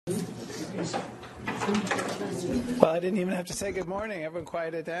Well, I didn't even have to say good morning. Everyone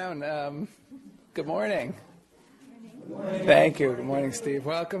quieted down. Good morning. Thank you. Good morning, Steve.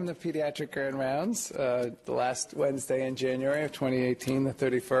 Welcome to Pediatric Grand Rounds, the last Wednesday in January of 2018, the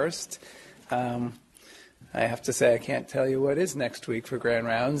 31st. I have to say I can't tell you what is next week for Grand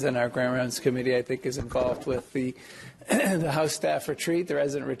Rounds, and our Grand Rounds committee, I think, is involved with the house staff retreat, the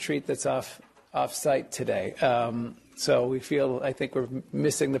resident retreat that's off-site today. So we feel, I think, we're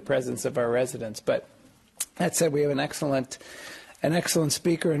missing the presence of our residents. But that said, we have an excellent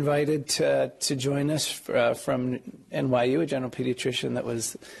speaker invited to join us from NYU, a general pediatrician that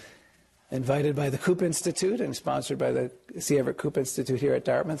was invited by the Coop Institute and sponsored by the C. Everett Koop Institute here at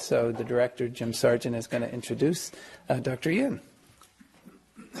Dartmouth. So the director, Jim Sargent, is going to introduce Dr. Yin.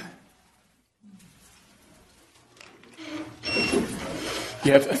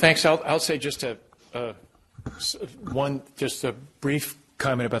 Yeah, thanks. I'll say just a brief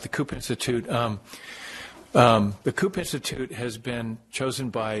comment about the Koop Institute. The Koop Institute has been chosen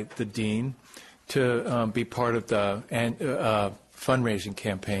by the dean to be part of the fundraising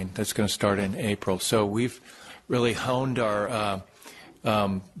campaign that's going to start in April. So we've really honed our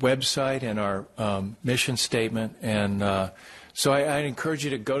website and our mission statement, and so I encourage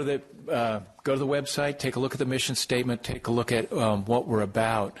you to go to the website, take a look at the mission statement, take a look at what we're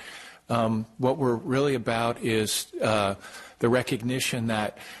about. What we're really about is the recognition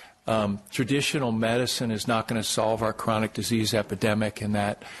that traditional medicine is not going to solve our chronic disease epidemic, and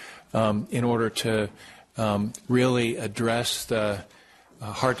that in order to really address the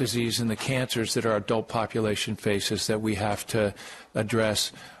heart disease and the cancers that our adult population faces, that we have to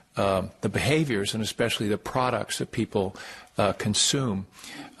address the behaviors and especially the products that people consume.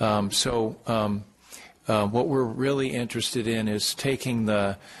 So what we're really interested in is taking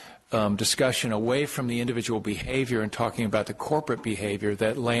the discussion away from the individual behavior and talking about the corporate behavior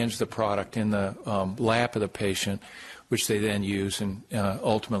that lands the product in the lap of the patient, which they then use and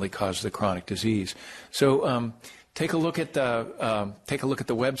ultimately cause the chronic disease. So take a look at the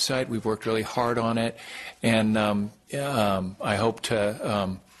website. We've worked really hard on it, and I hope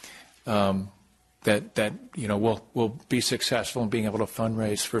to that we'll be successful in being able to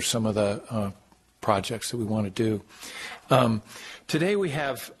fundraise for some of the projects that we want to do. Today we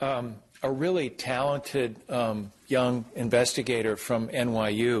have a really talented young investigator from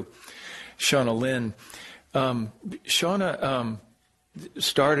NYU, Shonna Lin. Shonna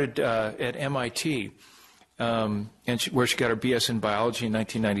started at MIT, where she got her BS in biology in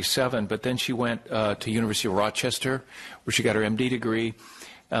 1997, but then she went to University of Rochester, where she got her MD degree,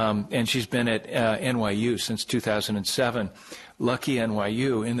 and she's been at NYU since 2007. Lucky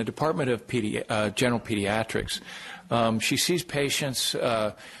NYU in the Department of General Pediatrics. She sees patients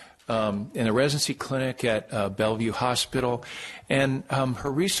in the residency clinic at Bellevue Hospital, and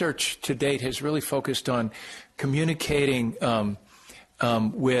her research to date has really focused on communicating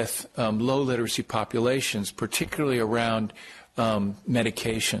with low literacy populations, particularly around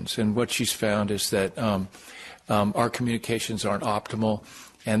medications. And what she's found is that our communications aren't optimal,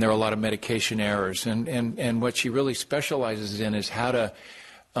 and there are a lot of medication errors. And what she really specializes in is how to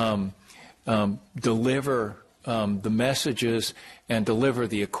deliver the messages and deliver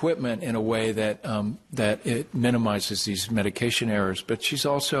the equipment in a way that that it minimizes these medication errors. But she's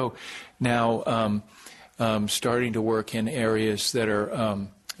also now starting to work in areas that are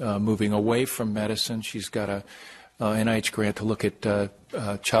moving away from medicine. She's got a NIH grant to look at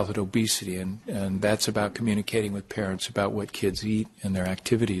childhood obesity, and that's about communicating with parents about what kids eat and their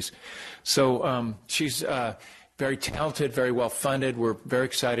activities. So she's very talented, very well funded. We're very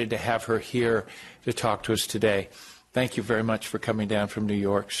excited to have her here to talk to us today. Thank you very much for coming down from New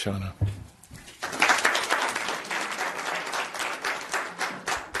York, Shonna.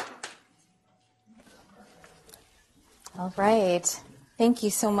 All right. Thank you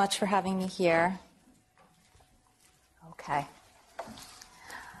so much for having me here. Okay.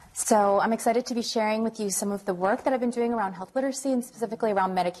 So I'm excited to be sharing with you some of the work that I've been doing around health literacy and specifically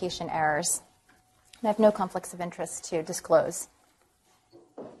around medication errors. And I have no conflicts of interest to disclose.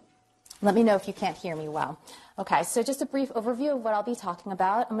 Let me know if you can't hear me well. Okay, so just a brief overview of what I'll be talking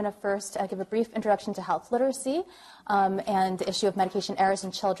about. I'm going to first give a brief introduction to health literacy and the issue of medication errors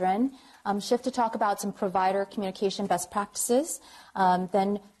in children. Shift to talk about some provider communication best practices.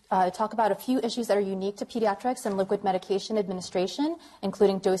 Then talk about a few issues that are unique to pediatrics and liquid medication administration,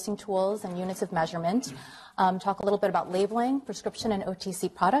 including dosing tools and units of measurement. Talk a little bit about labeling, prescription, and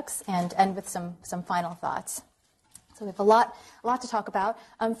OTC products, and end with some final thoughts. So we have a lot to talk about.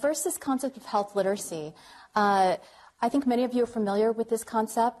 First, this concept of health literacy. I think many of you are familiar with this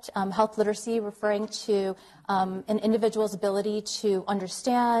concept, health literacy, referring to an individual's ability to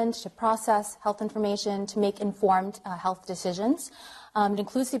understand, to process health information, to make informed health decisions. It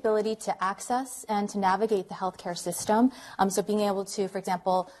includes the ability to access and to navigate the healthcare system, so being able to, for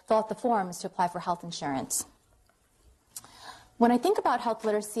example, fill out the forms to apply for health insurance. When I think about health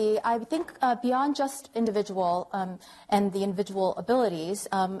literacy, I think beyond just individual and the individual abilities,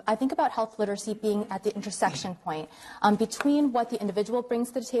 I think about health literacy being at the intersection point between what the individual brings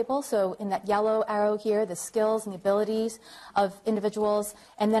to the table, so in that yellow arrow here, the skills and the abilities of individuals,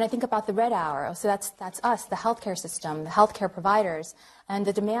 and then I think about the red arrow, so that's us, the healthcare system, the healthcare providers, and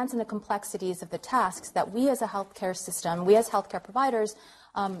the demands and the complexities of the tasks that we as a healthcare system, we as healthcare providers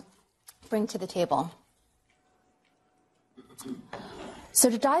bring to the table.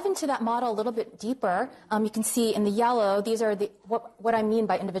 So to dive into that model a little bit deeper, you can see in the yellow, these are what I mean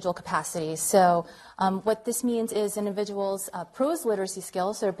by individual capacities. So what this means is an individual's prose literacy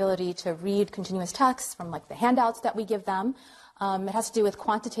skills, their ability to read continuous text from like the handouts that we give them. It has to do with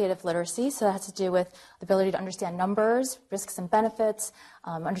quantitative literacy, so that has to do with the ability to understand numbers, risks and benefits,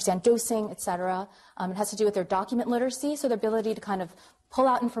 understand dosing, et cetera. It has to do with their document literacy, so the ability to kind of pull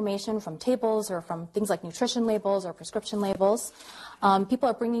out information from tables or from things like nutrition labels or prescription labels. People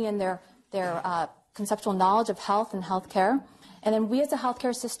are bringing in their conceptual knowledge of health and healthcare. And then we as a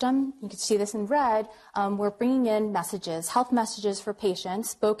healthcare system, you can see this in red, we're bringing in messages, health messages for patients,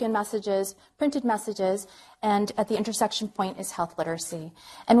 spoken messages, printed messages, and at the intersection point is health literacy.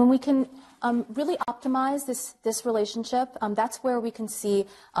 And when we can really optimize this relationship, that's where we can see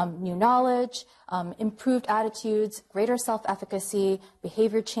new knowledge, improved attitudes, greater self-efficacy,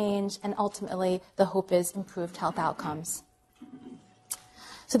 behavior change, and ultimately the hope is improved health outcomes.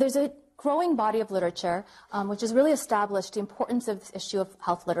 So there's a growing body of literature which has really established the importance of this issue of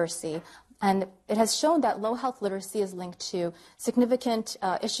health literacy. And it has shown that low health literacy is linked to significant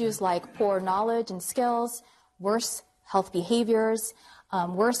issues like poor knowledge and skills, worse health behaviors,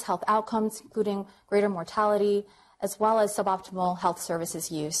 worse health outcomes, including greater mortality, as well as suboptimal health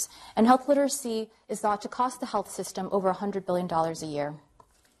services use. And health literacy is thought to cost the health system over $100 billion a year.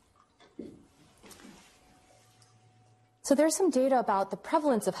 So there's some data about the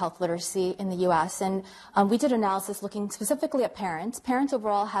prevalence of health literacy in the U.S., and we did analysis looking specifically at parents. Parents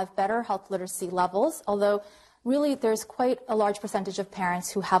overall have better health literacy levels, although really there's quite a large percentage of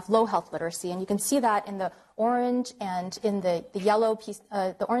parents who have low health literacy, and you can see that in the orange and in the yellow piece,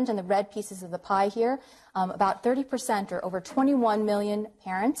 the orange and the red pieces of the pie here. About 30% or over 21 million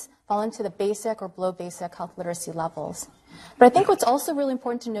parents fall into the basic or below basic health literacy levels. But I think what's also really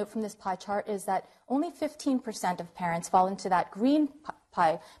important to note from this pie chart is that only 15% of parents fall into that green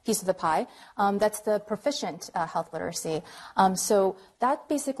pie, piece of the pie. That's the proficient health literacy. So that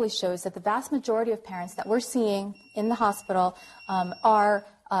basically shows that the vast majority of parents that we're seeing in the hospital are,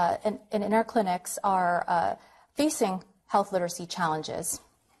 and in our clinics are facing health literacy challenges.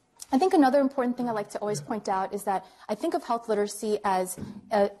 I think another important thing I like to always point out is that I think of health literacy as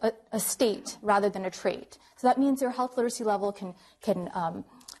a state rather than a trait. So that means your health literacy level can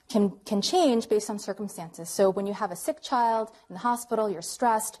change based on circumstances. So when you have a sick child in the hospital, you're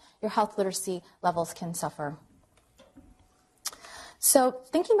stressed, your health literacy levels can suffer. So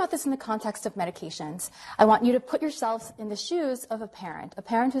thinking about this in the context of medications, I want you to put yourselves in the shoes of a parent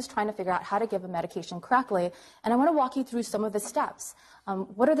who's trying to figure out how to give a medication correctly, and I want to walk you through some of the steps.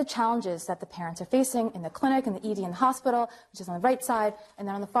 What are the challenges that the parents are facing in the clinic, in the ED, in the hospital, which is on the right side, and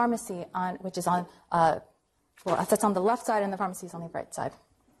then on the pharmacy, which is on, that's on the left side, and the pharmacy is on the right side.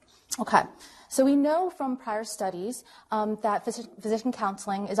 Okay, so we know from prior studies that physician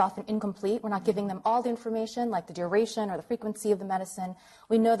counseling is often incomplete. We're not giving them all the information, like the duration or the frequency of the medicine.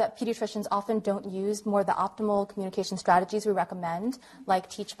 We know that pediatricians often don't use more of the optimal communication strategies we recommend, like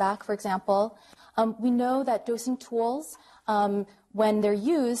teach-back, for example. We know that dosing tools, when they're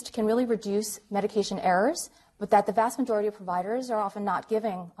used, can really reduce medication errors, but that the vast majority of providers are often not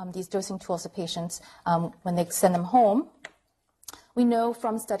giving these dosing tools to patients when they send them home. We know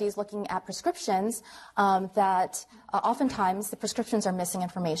from studies looking at prescriptions that oftentimes the prescriptions are missing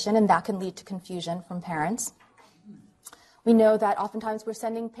information, and that can lead to confusion from parents. We know that oftentimes we're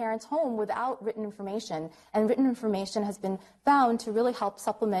sending parents home without written information, and written information has been found to really help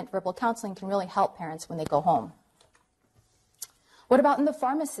supplement verbal counseling, can really help parents when they go home. What about in the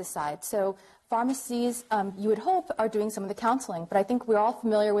pharmacist side? So pharmacies, you would hope, are doing some of the counseling, but I think we're all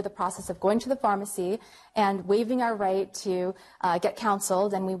familiar with the process of going to the pharmacy and waiving our right to get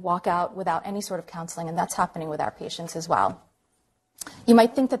counseled, and we walk out without any sort of counseling, and that's happening with our patients as well. You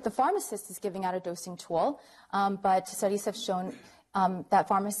might think that the pharmacist is giving out a dosing tool, but studies have shown that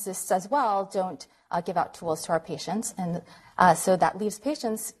pharmacists as well don't give out tools to our patients, and so that leaves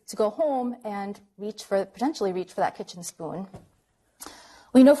patients to go home and potentially reach for that kitchen spoon.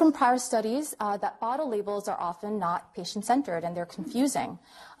 We know from prior studies that bottle labels are often not patient-centered and they're confusing.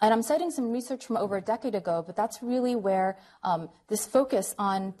 And I'm citing some research from over a decade ago, but that's really where this focus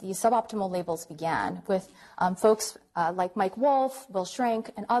on the suboptimal labels began, with folks like Mike Wolf, Will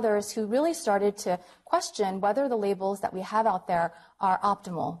Schrank, and others who really started to question whether the labels that we have out there are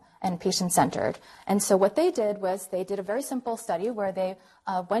optimal and patient-centered. And so what they did was they did a very simple study where they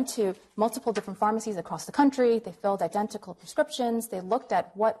went to multiple different pharmacies across the country. They filled identical prescriptions. They looked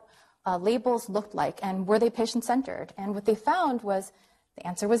at what labels looked like and were they patient-centered. And what they found was the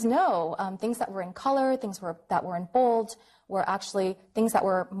answer was no. Things that were in color, that were in bold, were actually things that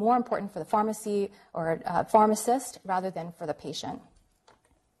were more important for the pharmacy or pharmacist rather than for the patient.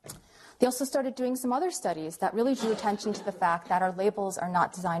 They also started doing some other studies that really drew attention to the fact that our labels are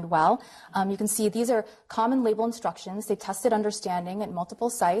not designed well. You can see these are common label instructions. They tested understanding at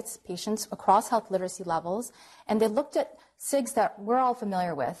multiple sites, patients across health literacy levels, and they looked at SIGs that we're all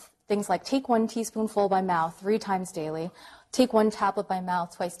familiar with, things like take 1 teaspoonful by mouth 3 times daily, take 1 tablet by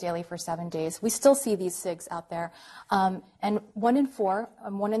mouth twice daily for 7 days. We still see these SIGs out there. And 1 in 4,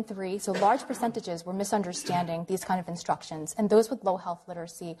 1 in 3, so large percentages were misunderstanding these kind of instructions. And those with low health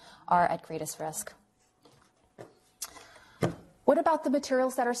literacy are at greatest risk. What about the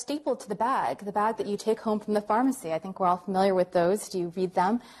materials that are stapled to the bag that you take home from the pharmacy? I think we're all familiar with those. Do you read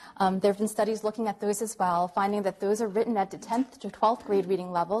them? There have been studies looking at those as well, finding that those are written at the 10th to 12th grade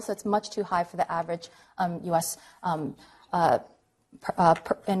reading level, so it's much too high for the average U.S.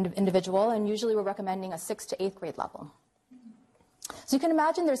 Individual, and usually we're recommending a 6th to 8th grade level. So you can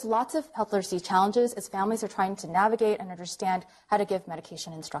imagine there's lots of health literacy challenges as families are trying to navigate and understand how to give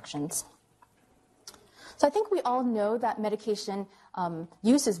medication instructions. So I think we all know that medication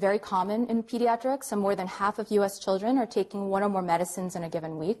use is very common in pediatrics, and more than half of U.S. children are taking 1 or more medicines in a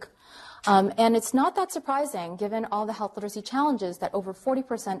given week. And it's not that surprising, given all the health literacy challenges, that over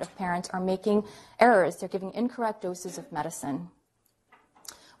 40% of parents are making errors. They're giving incorrect doses of medicine.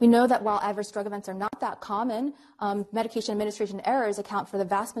 We know that while adverse drug events are not that common, medication administration errors account for the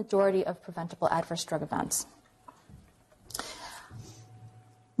vast majority of preventable adverse drug events.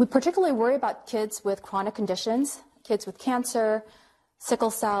 We particularly worry about kids with chronic conditions, kids with cancer,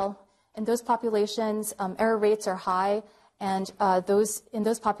 sickle cell. In those populations, error rates are high, and in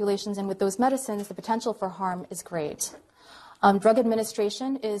those populations and with those medicines, the potential for harm is great. Drug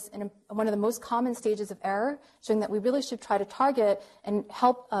administration is one of the most common stages of error, showing that we really should try to target and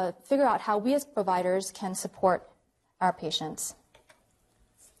help figure out how we as providers can support our patients.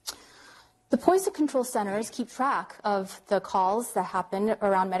 The Poison Control Centers keep track of the calls that happen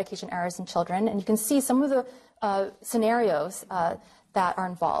around medication errors in children, and you can see some of the scenarios that are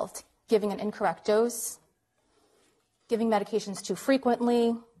involved: giving an incorrect dose, giving medications too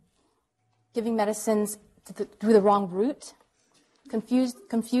frequently, giving medicines through the wrong route,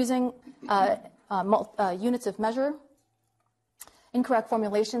 confusing units of measure, incorrect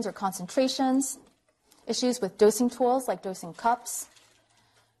formulations or concentrations, issues with dosing tools like dosing cups,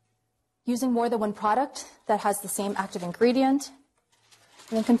 using more than one product that has the same active ingredient,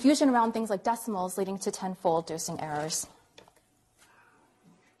 and then confusion around things like decimals leading to 10-fold dosing errors.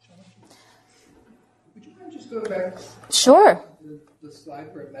 Would you mind just go back? Sure. To the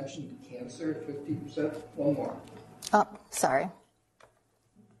slide where it mentioned cancer, 50%? One more. Oh, sorry.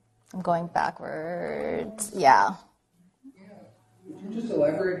 I'm going backwards. Yeah. Yeah. Would you just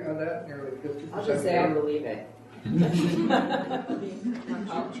elaborate on that? Nearly 50%. I'll just say I believe it.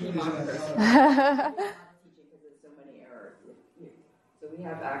 So we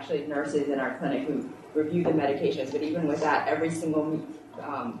have actually nurses in our clinic who review the medications, but even with that, every single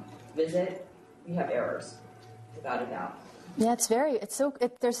visit, we have errors, without a doubt. Yeah,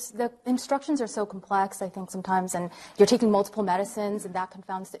 the instructions are so complex, I think, sometimes, and you're taking multiple medicines, and that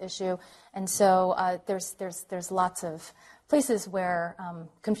confounds the issue. And so there's lots of places where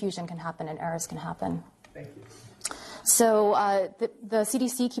confusion can happen and errors can happen. Thank you. So the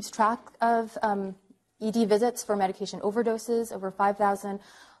CDC keeps track of ED visits for medication overdoses, over 5,000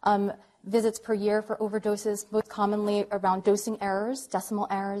 visits per year for overdoses, most commonly around dosing errors, decimal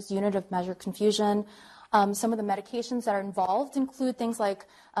errors, unit of measure confusion. Some of the medications that are involved include things like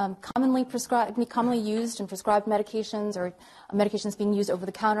commonly used and prescribed medications or medications being used over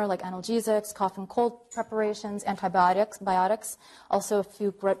the counter like analgesics, cough and cold preparations, antibiotics. Also, a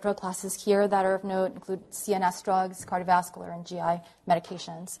few drug classes here that are of note include CNS drugs, cardiovascular, and GI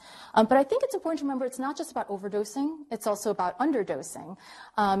medications. But I think it's important to remember it's not just about overdosing, it's also about underdosing.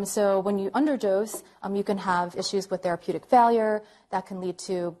 So when you underdose, you can have issues with therapeutic failure. That can lead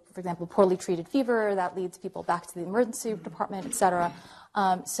to, for example, poorly treated fever. That leads people back to the emergency department, et cetera.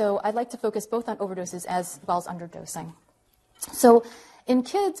 So I'd like to focus both on overdoses as well as underdosing. So in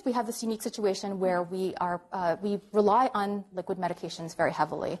kids, we have this unique situation where we rely on liquid medications very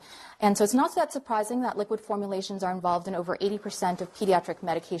heavily. And so it's not that surprising that liquid formulations are involved in over 80% of pediatric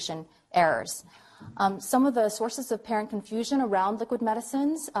medication errors. Some of the sources of parent confusion around liquid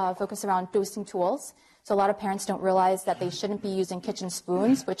medicines focus around dosing tools. So a lot of parents don't realize that they shouldn't be using kitchen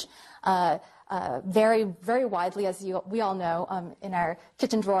spoons, which vary very widely, as we all know, in our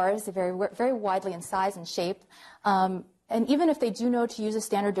kitchen drawers. They vary very widely in size and shape. And even if they do know to use a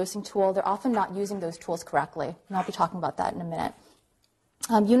standard dosing tool, they're often not using those tools correctly. And I'll be talking about that in a minute.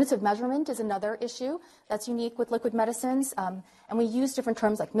 Units of measurement is another issue that's unique with liquid medicines. And we use different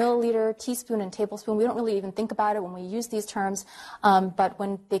terms like milliliter, teaspoon, and tablespoon. We don't really even think about it when we use these terms. But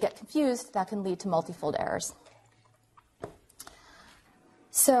when they get confused, that can lead to multifold errors.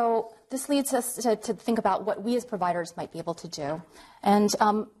 So this leads us to think about what we as providers might be able to do. And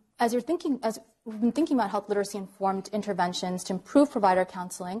as we've been thinking about health literacy-informed interventions to improve provider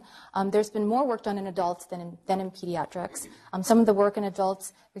counseling, there's been more work done in adults than in pediatrics. Some of the work in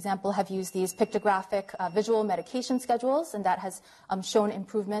adults, for example, have used these pictographic visual medication schedules, and that has shown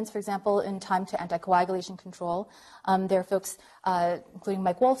improvements, for example, in time to anticoagulation control. There are folks, including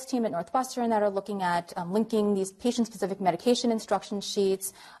Mike Wolf's team at Northwestern, that are looking at linking these patient-specific medication instruction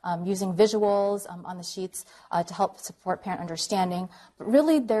sheets, using visuals on the sheets to help support parent understanding. But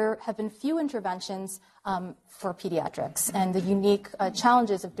really, there have been few interventions for pediatrics and the unique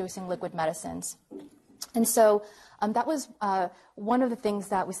challenges of dosing liquid medicines. And so that was one of the things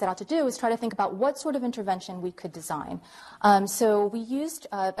that we set out to do, is try to think about what sort of intervention we could design. So we used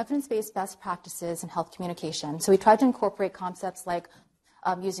evidence-based best practices in health communication. So we tried to incorporate concepts like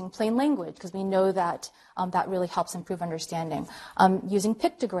using plain language, because we know that that really helps improve understanding. Using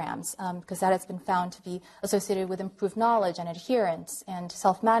pictograms, because that has been found to be associated with improved knowledge and adherence and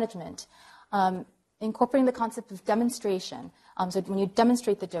self-management. Incorporating the concept of demonstration. So when you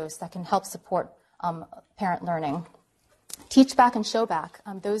demonstrate the dose, that can help support parent learning. Teach back and show back.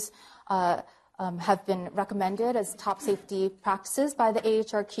 Those have been recommended as top safety practices by the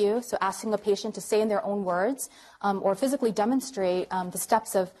AHRQ. So asking a patient to say in their own words or physically demonstrate the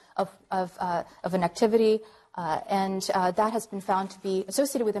steps of an activity. And that has been found to be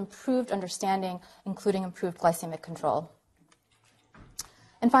associated with improved understanding, including improved glycemic control.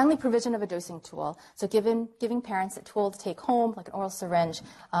 And finally, provision of a dosing tool. So giving parents a tool to take home, like an oral syringe,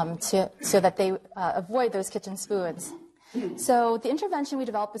 so that they avoid those kitchen spoons. So the intervention we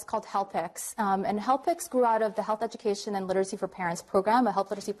developed is called HELPICS. And HELPICS grew out of the Health Education and Literacy for Parents program, a health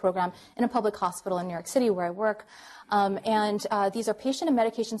literacy program in a public hospital in New York City where I work. And these are patient and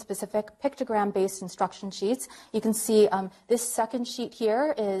medication-specific pictogram-based instruction sheets. You can see this second sheet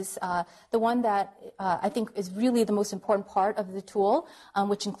here is the one that I think is really the most important part of the tool,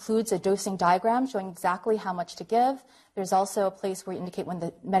 which includes a dosing diagram showing exactly how much to give. There's also a place where you indicate when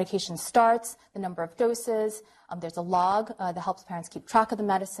the medication starts, the number of doses. There's a log that helps parents keep track of the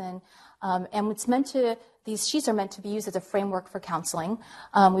medicine. And these sheets are meant to be used as a framework for counseling.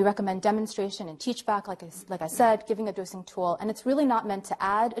 We recommend demonstration and teach back, like I said, giving a dosing tool. And it's really not meant to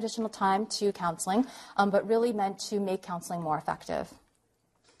add additional time to counseling, but really meant to make counseling more effective.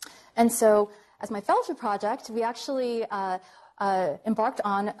 And so as my fellowship project, we actually embarked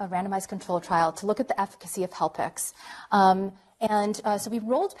on a randomized control trial to look at the efficacy of HELPICS. So we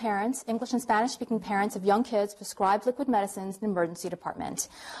enrolled parents, English and Spanish-speaking parents of young kids, prescribed liquid medicines in the emergency department.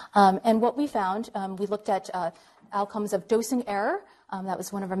 And what we found, we looked at outcomes of dosing error. That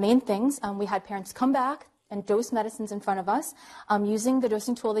was one of our main things. We had parents come back and dose medicines in front of us using the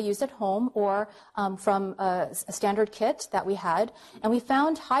dosing tool they used at home or from a standard kit that we had. And we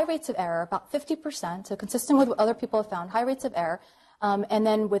found high rates of error, about 50%, so consistent with what other people have found, high rates of error. And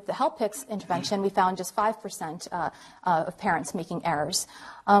then with the HELPICS intervention, we found just 5% of parents making errors.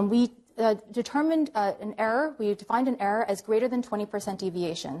 We defined an error as greater than 20%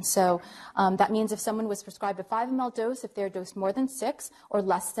 deviation. So that means if someone was prescribed a 5 ml dose, if they're dosed more than 6 or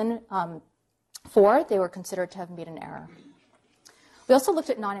less than 4, they were considered to have made an error. We also looked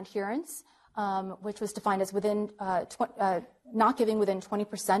at non-adherence, which was defined as within not giving within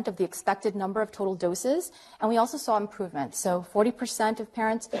 20% of the expected number of total doses, and we also saw improvement. So 40% of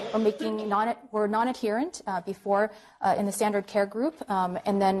parents were non-adherent before in the standard care group,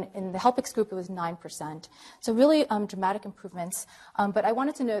 and then in the HELPIX group it was 9%. So really dramatic improvements. But I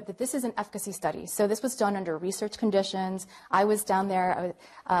wanted to note that this is an efficacy study. So this was done under research conditions. I was down there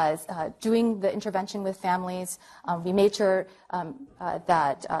doing the intervention with families. We made sure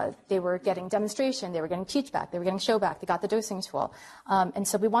that they were getting demonstration, they were getting teach back, they were getting show back, they got the dosing tool. And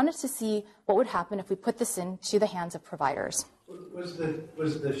so we wanted to see what would happen if we put this into the hands of providers. Was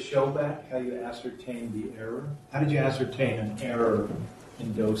the show back how you ascertained the error? How did you ascertain an error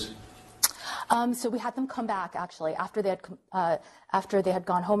in dosing? So we had them come back, actually, after they had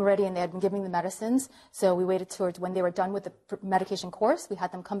gone home already and they had been giving the medicines. So we waited towards when they were done with the medication course. We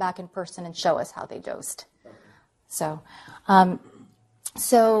had them come back in person and show us how they dosed. Okay.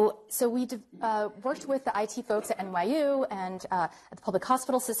 So we worked with the IT folks at NYU and at the public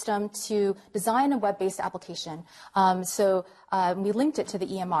hospital system to design a web-based application. We linked it to the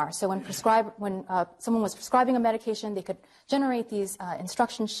EMR. So when someone was prescribing a medication, they could generate these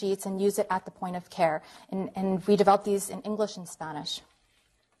instruction sheets and use it at the point of care. And we developed these in English and Spanish.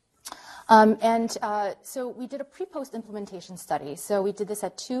 So we did a pre-post implementation study. So we did this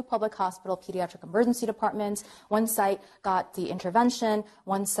at 2 public hospital pediatric emergency departments. One site got the intervention,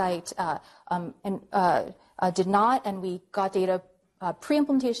 one site did not, and we got data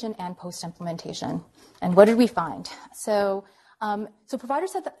pre-implementation and post-implementation. And what did we find? So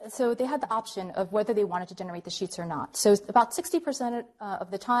providers had they had the option of whether they wanted to generate the sheets or not. So about 60%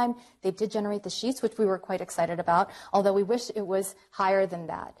 of the time they did generate the sheets, which we were quite excited about, although we wish it was higher than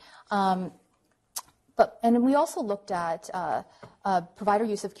that. And we also looked at provider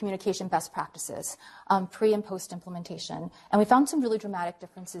use of communication best practices, pre and post implementation, and we found some really dramatic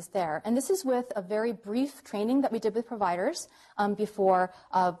differences there. And this is with a very brief training that we did with providers before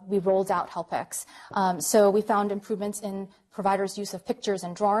we rolled out HELPIX. So we found improvements in providers' use of pictures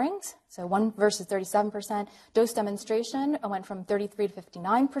and drawings. So 1 versus 37%. Dose demonstration went from 33 to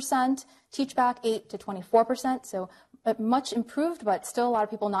 59%. Teach back 8 to 24%. So much improved, but still a lot of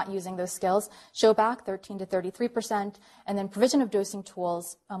people not using those skills. Show back 13 to 33%. And then provision of dosing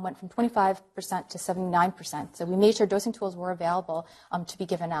tools went from 25% to 79%. So we made sure dosing tools were available to be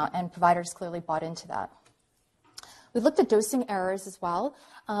given out, and providers clearly bought into that. We looked at dosing errors as well,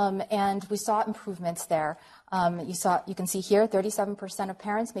 and we saw improvements there. You can see here 37% of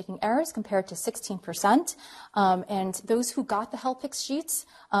parents making errors compared to 16%. And those who got the HELPIX sheets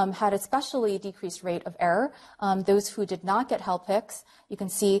had especially decreased rate of error. Those who did not get HELPIX, you can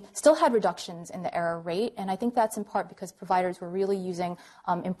see, still had reductions in the error rate. And I think that's in part because providers were really using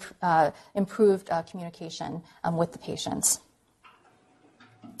improved communication with the patients.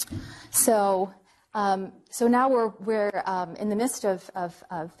 So now we're in the midst of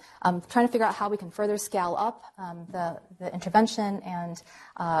trying to figure out how we can further scale up the intervention, and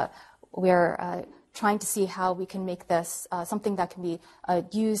we're trying to see how we can make this something that can be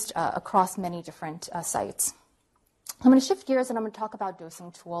used across many different sites. I'm going to shift gears and I'm going to talk about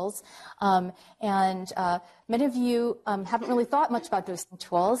dosing tools. Many of you haven't really thought much about dosing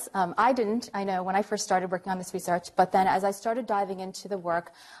tools. I didn't, I know, when I first started working on this research, but then as I started diving into the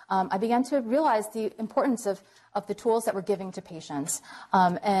work, I began to realize the importance of the tools that we're giving to patients,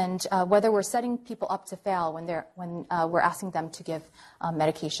 and whether we're setting people up to fail when we're asking them to give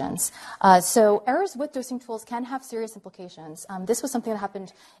medications. So errors with dosing tools can have serious implications. This was something that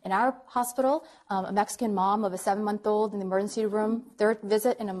happened in our hospital. A Mexican mom of a 7-month-old in the emergency room, 3rd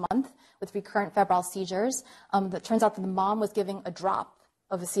visit in a month with recurrent febrile seizures. It turns out that the mom was giving a drop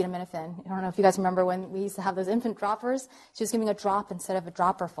of acetaminophen. I don't know if you guys remember when we used to have those infant droppers. She was giving a drop instead of a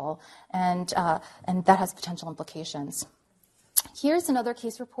dropperful, and that has potential implications. Here's another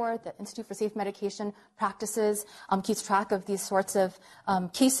case report. The Institute for Safe Medication Practices keeps track of these sorts of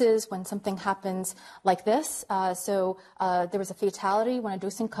cases when something happens like this. So there was a fatality when a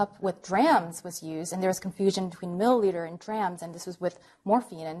dosing cup with drams was used, and there was confusion between milliliter and drams, and this was with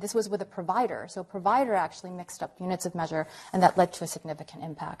morphine, and this was with a provider. So a provider actually mixed up units of measure, and that led to a significant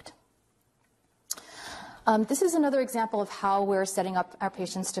impact. This is another example of how we're setting up our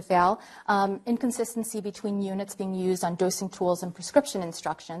patients to fail. Inconsistency between units being used on dosing tools and prescription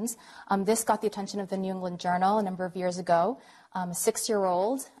instructions. This got the attention of the New England Journal a number of years ago. A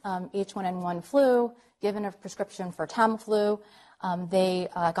 6-year-old, H1N1 flu, given a prescription for Tamiflu. They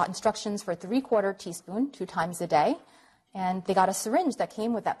got instructions for a 3/4 teaspoon 2 times a day. And they got a syringe that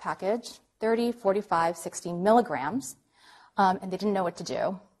came with that package, 30, 45, 60 milligrams. And they didn't know what to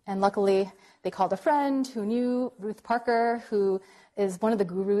do. And luckily, they called a friend who knew Ruth Parker, who is one of the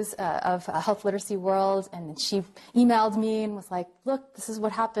gurus of health literacy world, and she emailed me and was like, look, this is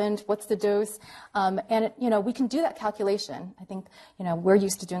what happened, what's the dose? We can do that calculation. I think, we're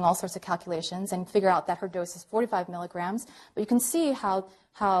used to doing all sorts of calculations and figure out that her dose is 45 milligrams, but you can see how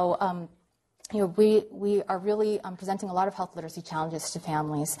we are really presenting a lot of health literacy challenges to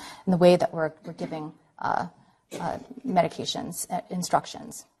families in the way that we're giving medications,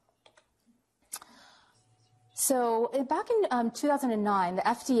 instructions. So back in 2009, the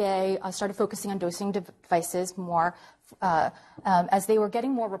FDA started focusing on dosing devices more as they were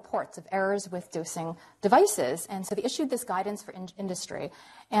getting more reports of errors with dosing devices. And so they issued this guidance for industry.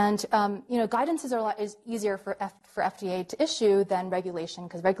 And, guidance is easier for FDA to issue than regulation,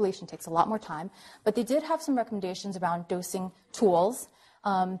 because regulation takes a lot more time. But they did have some recommendations around dosing tools.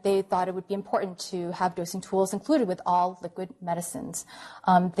 They thought it would be important to have dosing tools included with all liquid medicines.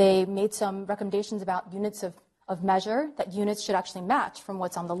 They made some recommendations about units of measure, that units should actually match from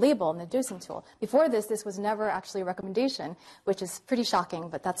what's on the label in the dosing tool. Before this was never actually a recommendation, which is pretty shocking,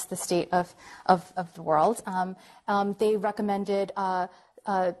 but that's the state of the world. They recommended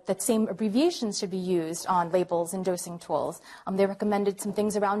that same abbreviations should be used on labels and dosing tools. They recommended some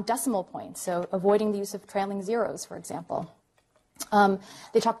things around decimal points, so avoiding the use of trailing zeros, for example.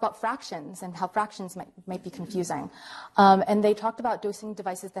 They talked about fractions and how fractions might be confusing. And they talked about dosing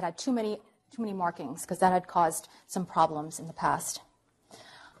devices that had too many markings, because that had caused some problems in the past.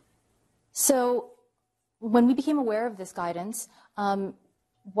 So when we became aware of this guidance,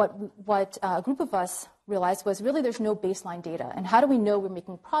 what a group of us realized was really there's no baseline data. And how do we know we're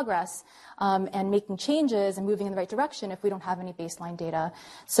making progress and making changes and moving in the right direction if we don't have any baseline data?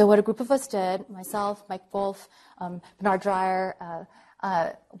 So what a group of us did, myself, Mike Wolf, Bernard Dreyer,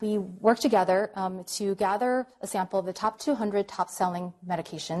 we worked together to gather a sample of the top 200 top-selling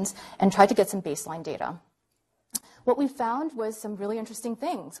medications and try to get some baseline data. What we found was some really interesting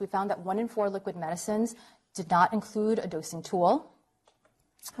things. We found that 1 in 4 liquid medicines did not include a dosing tool.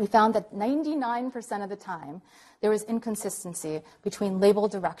 We found that 99% of the time there was inconsistency between label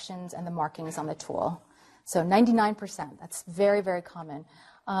directions and the markings on the tool. So 99%, that's very, very common.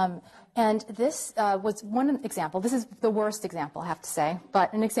 And this was one example. This is the worst example, I have to say,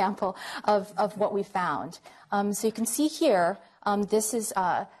 but an example of what we found. So you can see here, this is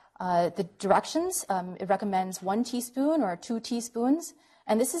the directions. It recommends 1 teaspoon or 2 teaspoons.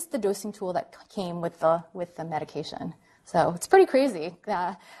 And this is the dosing tool that came with the medication. So it's pretty crazy.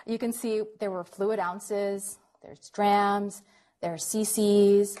 You can see there were fluid ounces, there's grams, there's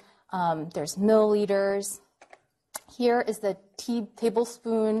cc's, there's milliliters. Here is the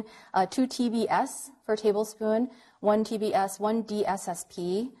tablespoon, 2 TBS for tablespoon, 1 TBS, 1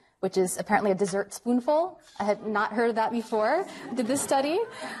 DSSP, which is apparently a dessert spoonful. I had not heard of that before. I did this study.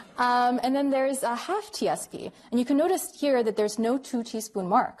 And then there's a half TSP. And you can notice here that there's no 2 teaspoon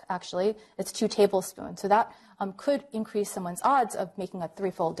mark, actually. It's 2 tablespoons. So that could increase someone's odds of making a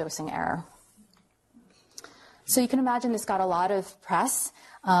 3-fold dosing error. So you can imagine this got a lot of press,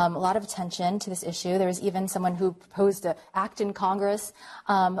 a lot of attention to this issue. There was even someone who proposed an act in Congress,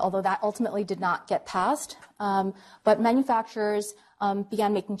 although that ultimately did not get passed. But manufacturers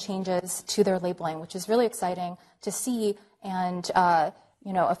began making changes to their labeling, which is really exciting to see. And a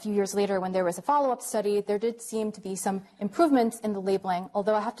few years later, when there was a follow-up study, there did seem to be some improvements in the labeling,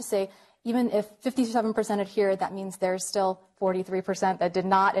 although I have to say, even if 57% adhered, that means there's still 43% that did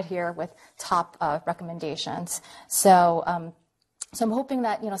not adhere with top recommendations. So I'm hoping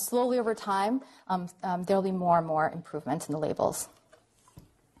that slowly over time there'll be more and more improvements in the labels.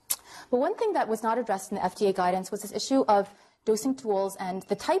 But one thing that was not addressed in the FDA guidance was this issue of dosing tools and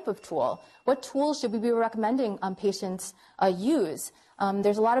the type of tool. What tools should we be recommending patients use?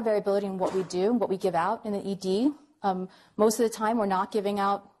 There's a lot of variability in what we do, what we give out in the ED. Most of the time, we're not giving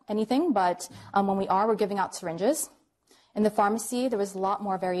out anything, but when we are, we're giving out syringes. In the pharmacy, there was a lot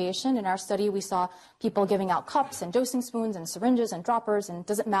more variation. In our study, we saw people giving out cups and dosing spoons and syringes and droppers, and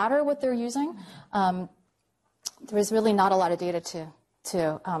does it matter what they're using? There was really not a lot of data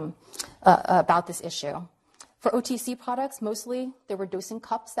about this issue. For OTC products, mostly there were dosing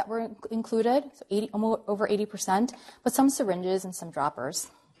cups that were included, so over 80%, but some syringes and some droppers.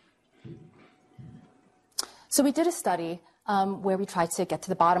 So we did a study where we tried to get to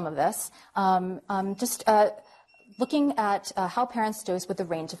the bottom of this, looking at how parents dose with a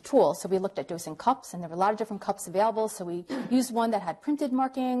range of tools. So we looked at dosing cups, and there were a lot of different cups available. So we used one that had printed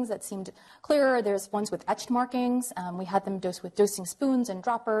markings that seemed clearer. There's ones with etched markings. We had them dose with dosing spoons and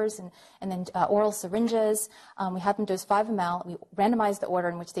droppers and then oral syringes. We had them dose 5 ml. We randomized the order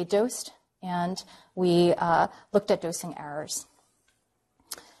in which they dosed, and we looked at dosing errors.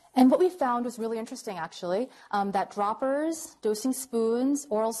 And what we found was really interesting, actually, that droppers, dosing spoons,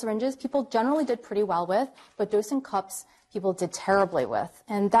 oral syringes, people generally did pretty well with, but dosing cups, people did terribly with.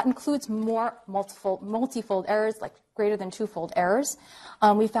 And that includes more multifold errors, like greater than twofold errors.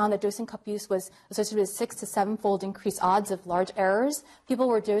 We found that dosing cup use was associated with 6 to 7-fold increased odds of large errors. People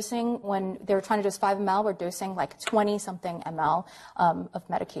were dosing, when they were trying to dose 5 ml, were dosing like 20-something ml of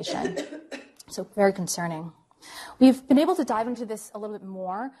medication. So very concerning. We've been able to dive into this a little bit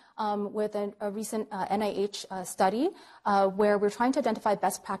more with a recent NIH study where we're trying to identify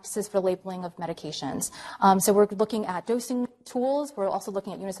best practices for labeling of medications. So we're looking at dosing tools. We're also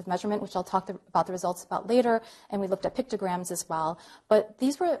looking at units of measurement, which I'll talk about the results about later. And we looked at pictograms as well. But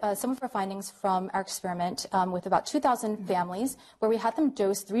these were some of our findings from our experiment with about 2,000 families where we had them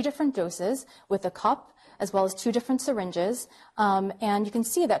dose 3 different doses with a cup as well as 2 different syringes. And you can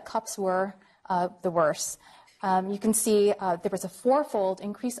see that cups were the worst. You can see there was a 4-fold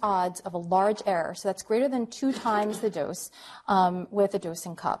increased odds of a large error. So that's greater than 2 times the dose with a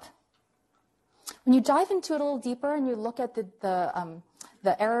dosing cup. When you dive into it a little deeper and you look at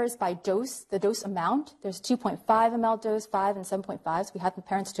the errors by dose, the dose amount, there's 2.5 ml dose, 5 and 7.5. So we had the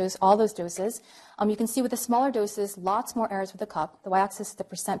parents dose all those doses. You can see with the smaller doses, lots more errors with the cup. The y-axis is the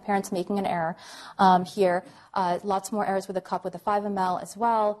percent parents making an error here. Lots more errors with the cup with the 5 ml as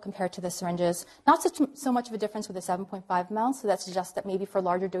well compared to the syringes. Not so much of a difference with the 7.5 ml, so that suggests that maybe for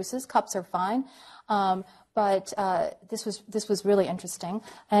larger doses, cups are fine. But this was really interesting.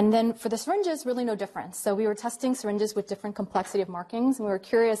 And then for the syringes, really no difference. So we were testing syringes with different complexity of markings, and we were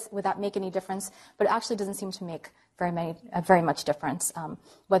curious, would that make any difference? But it actually doesn't seem to make very much difference,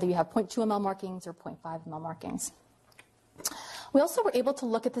 whether you have 0.2 ml markings or 0.5 ml markings. We also were able to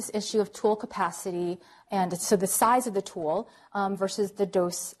look at this issue of tool capacity, and so the size of the tool versus the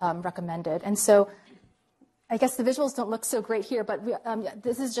dose recommended. And so I guess the visuals don't look so great here, but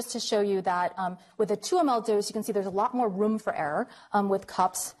this is just to show you that with a 2 ml dose, you can see there's a lot more room for error with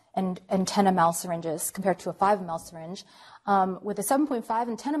cups and 10 ml syringes compared to a 5 ml syringe. With a 7.5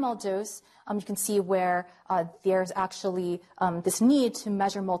 and 10 ml dose, you can see where there's actually this need to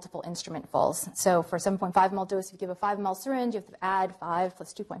measure multiple instrumentfuls. So for 7.5 ml dose, if you give a 5 ml syringe, you have to add 5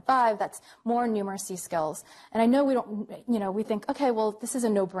 plus 2.5. That's more numeracy skills. And I know we think, okay, well, this is a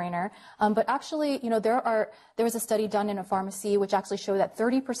no-brainer. But actually, there was a study done in a pharmacy which actually showed that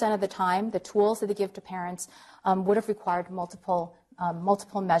 30% of the time, the tools that they give to parents would have required multiple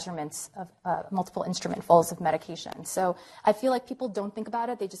measurements of multiple instrumentfuls of medication. So I feel like people don't think about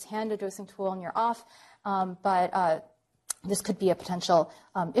it. They just hand a dosing tool and you're off. But this could be a potential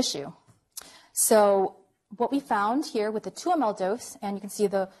issue. So what we found here with the 2 ml dose, and you can see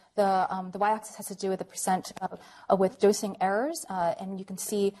the y-axis has to do with the percent with dosing errors. And you can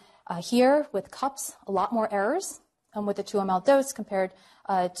see here with cups, a lot more errors with the 2 ml dose compared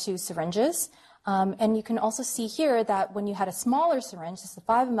to syringes. And you can also see here that when you had a smaller syringe, this is a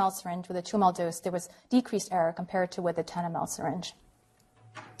 5 ml syringe with a 2 ml dose, there was decreased error compared to with a 10 ml syringe.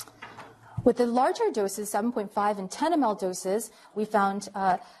 With the larger doses, 7.5 and 10 ml doses, we found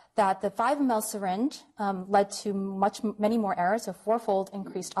that the 5 ml syringe led to many more errors, so 4-fold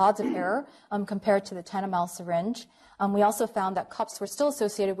increased odds of error compared to the 10 ml syringe. We also found that cups were still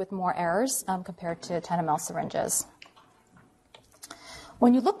associated with more errors compared to 10 ml syringes.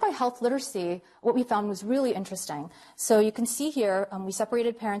 When you look by health literacy, what we found was really interesting. So you can see here, we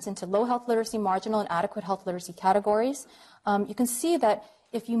separated parents into low health literacy, marginal, and adequate health literacy categories. You can see that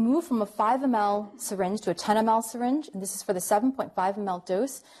if you move from a 5 ml syringe to a 10 ml syringe, and this is for the 7.5 ml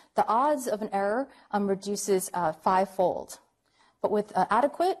dose, the odds of an error reduces 5-fold. But with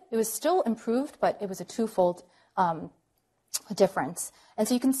adequate, it was still improved, but it was a 2-fold difference. And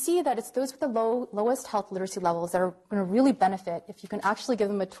so you can see that it's those with the lowest health literacy levels that are going to really benefit if you can actually give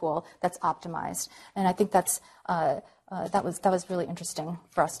them a tool that's optimized. And I think that was really interesting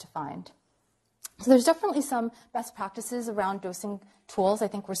for us to find. So there's definitely some best practices around dosing tools. I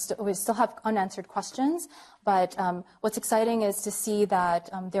think we still have unanswered questions, but what's exciting is to see that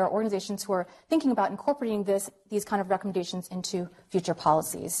there are organizations who are thinking about incorporating these kind of recommendations into future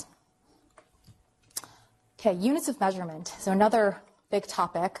policies. Okay, units of measurement. So another big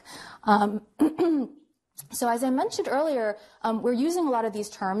topic. So as I mentioned earlier, we're using a lot of these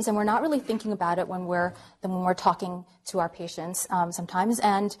terms, and we're not really thinking about it when we're talking to our patients sometimes.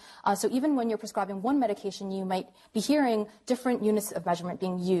 And so even when you're prescribing one medication, you might be hearing different units of measurement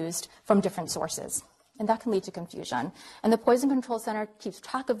being used from different sources. And that can lead to confusion. And the Poison Control Center keeps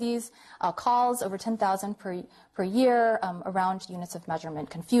track of these calls, over 10,000 per year around units of measurement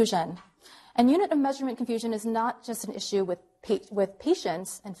confusion. And unit of measurement confusion is not just an issue with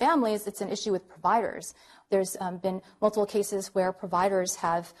patients and families, it's an issue with providers. There's been multiple cases where providers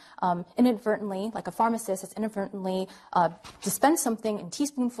have inadvertently, like a pharmacist has inadvertently dispensed something in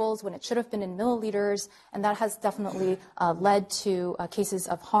teaspoonfuls when it should have been in milliliters, and that has definitely led to cases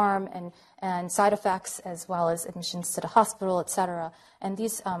of harm and side effects, as well as admissions to the hospital, et cetera. And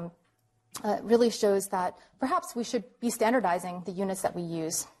these really shows that perhaps we should be standardizing the units that we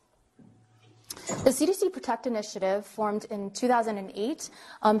use. The CDC Protect initiative, formed in 2008,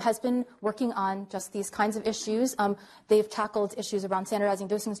 has been working on just these kinds of issues. They've tackled issues around standardizing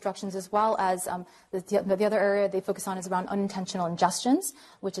dosing instructions, as well as the other area they focus on is around unintentional ingestions,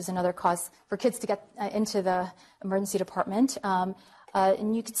 which is another cause for kids to get into the emergency department.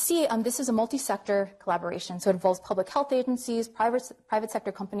 And you can see this is a multi-sector collaboration. So it involves public health agencies, private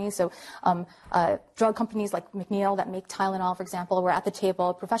sector companies. So drug companies like McNeil that make Tylenol, for example, were at the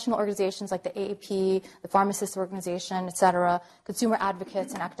table. Professional organizations like the AAP, the Pharmacists Organization, et cetera. Consumer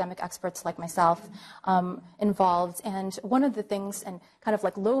advocates and academic experts like myself involved. And one of the things, and kind of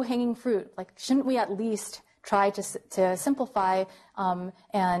like low-hanging fruit, like shouldn't we at least try to simplify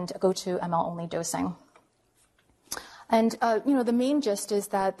and go to ML-only dosing? And, the main gist is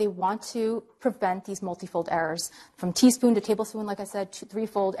that they want to prevent these multifold errors. From teaspoon to tablespoon, like I said,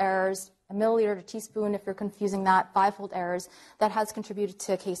 threefold errors, a milliliter to teaspoon, if you're confusing that, fivefold errors. That has contributed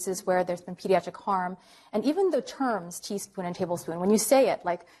to cases where there's been pediatric harm. And even the terms teaspoon and tablespoon, when you say it,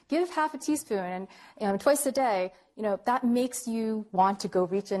 like give half a teaspoon and twice a day, that makes you want to go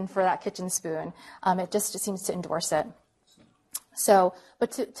reach in for that kitchen spoon. It just seems to endorse it. So,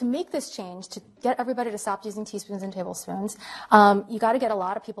 but to make this change, to get everybody to stop using teaspoons and tablespoons, you got to get a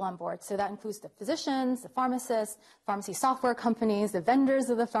lot of people on board. So that includes the physicians, the pharmacists, pharmacy software companies, the vendors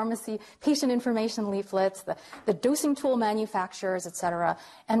of the pharmacy, patient information leaflets, the dosing tool manufacturers, et cetera.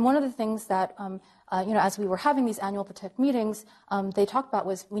 And one of the things that, as we were having these annual Protect meetings, they talked about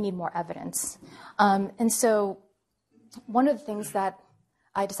was we need more evidence. And so one of the things that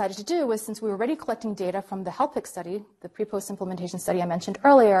I decided to do was, since we were already collecting data from the HELPIC study, the pre-post implementation study I mentioned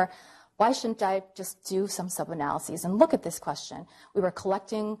earlier, why shouldn't I just do some sub-analyses and look at this question? We were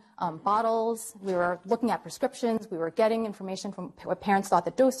collecting bottles, we were looking at prescriptions, we were getting information from what parents thought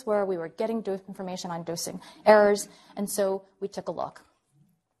the dose were, we were getting information on dosing errors, and so we took a look.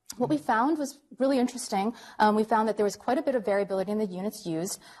 What we found was really interesting. We found that there was quite a bit of variability in the units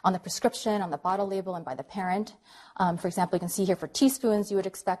used on the prescription, on the bottle label, and by the parent. For example, you can see here for teaspoons, you would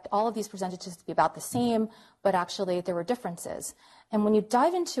expect all of these percentages to be about the same, but actually there were differences. And when you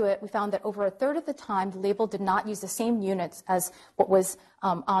dive into it, we found that over a third of the time, the label did not use the same units as what was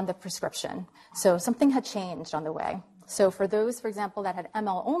on the prescription. So something had changed on the way. So for those, for example, that had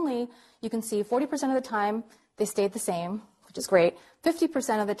ML only, you can see 40% of the time they stayed the same, which is great.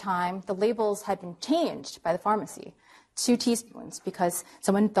 50% of the time, the labels had been changed by the pharmacy to teaspoons because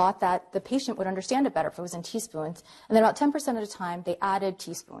someone thought that the patient would understand it better if it was in teaspoons. And then about 10% of the time, they added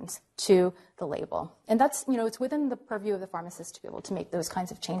teaspoons to the label. And that's, it's within the purview of the pharmacist to be able to make those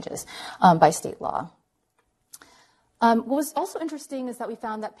kinds of changes by state law. What was also interesting is that we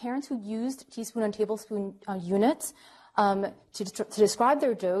found that parents who used teaspoon and tablespoon units to describe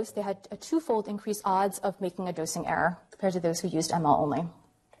their dose, they had a twofold increased odds of making a dosing error compared to those who used ML only.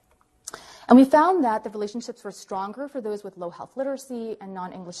 And we found that the relationships were stronger for those with low health literacy and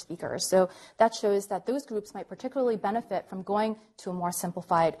non-English speakers. So that shows that those groups might particularly benefit from going to a more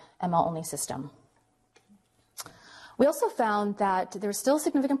simplified ML only system. We also found that there was still a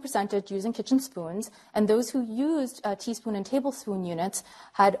significant percentage using kitchen spoons, and those who used teaspoon and tablespoon units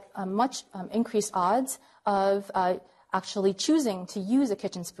had much increased odds of actually choosing to use a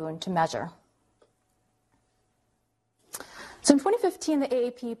kitchen spoon to measure. So in 2015, the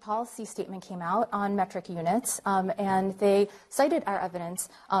AAP policy statement came out on metric units, and they cited our evidence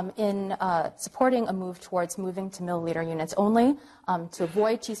in supporting a move towards moving to milliliter units only to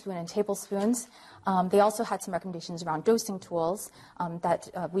avoid teaspoon and tablespoons. They also had some recommendations around dosing tools, that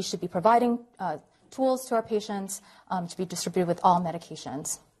we should be providing tools to our patients to be distributed with all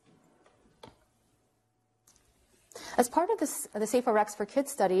medications. As part of the SAFE-RX for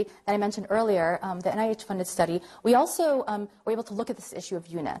Kids study that I mentioned earlier, the NIH-funded study, we also were able to look at this issue of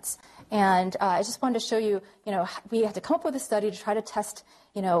units. And I just wanted to show you, we had to come up with a study to try to test,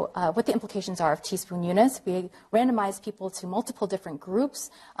 what the implications are of teaspoon units. We randomized people to multiple different groups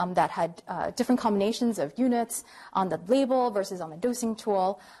that had different combinations of units on the label versus on the dosing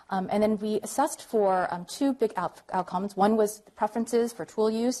tool. And then we assessed for two big outcomes. One was the preferences for tool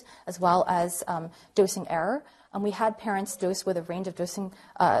use as well as dosing error. We had parents dose with a range of dosing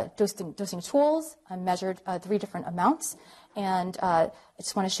tools and measured 3 different amounts. And I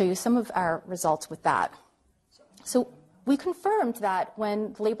just want to show you some of our results with that. So we confirmed that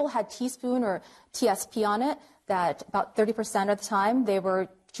when the label had teaspoon or TSP on it, that about 30% of the time they were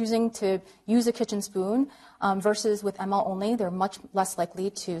choosing to use a kitchen spoon versus with ML only, they're much less likely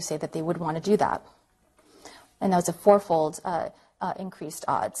to say that they would want to do that. And that was a 4-fold increased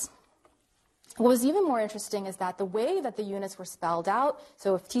odds. What was even more interesting is that the way that the units were spelled out,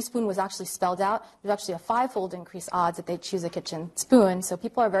 so if teaspoon was actually spelled out, there's actually a 5-fold increased odds that they'd choose a kitchen spoon. So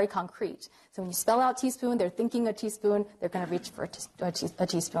people are very concrete. So when you spell out teaspoon, they're thinking a teaspoon, they're going to reach for a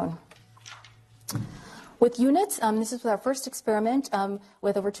teaspoon. With units, this is with our first experiment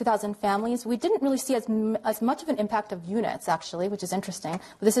with over 2,000 families. We didn't really see as much of an impact of units, actually, which is interesting.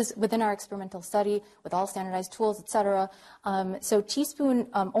 But this is within our experimental study with all standardized tools, et cetera. So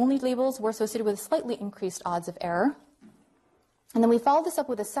teaspoon-only labels were associated with slightly increased odds of error. And then we followed this up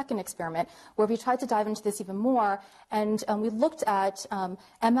with a second experiment where we tried to dive into this even more. And we looked at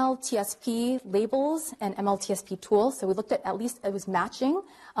ML-TSP labels and ML-TSP tools. So we looked at least it was matching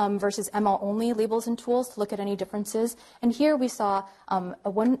versus ML-only labels and tools to look at any differences. And here we saw a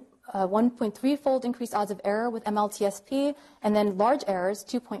 1.3-fold increased odds of error with ML-TSP, and then large errors,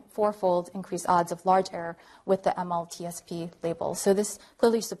 2.4-fold increased odds of large error with the ML-TSP labels. So this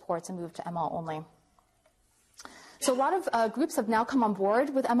clearly supports a move to ML-only. So a lot of groups have now come on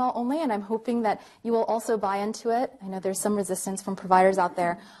board with ML only, and I'm hoping that you will also buy into it. I know there's some resistance from providers out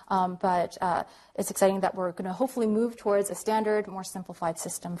there, but it's exciting that we're going to hopefully move towards a standard, more simplified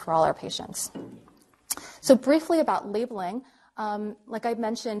system for all our patients. So briefly about labeling, like I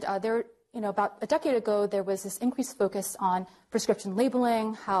mentioned, about a decade ago, there was this increased focus on prescription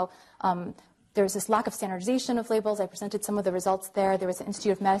labeling, how there's this lack of standardization of labels. I presented some of the results there. There was an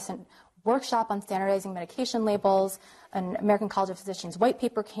Institute of Medicine workshop on standardizing medication labels. An American College of Physicians white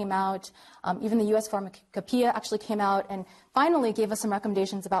paper came out. Even the U.S. Pharmacopoeia actually came out and finally gave us some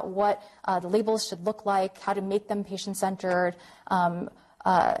recommendations about what the labels should look like, how to make them patient-centered,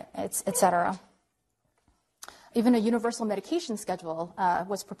 et cetera. Even a universal medication schedule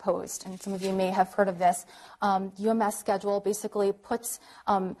was proposed, and some of you may have heard of this. UMS schedule basically puts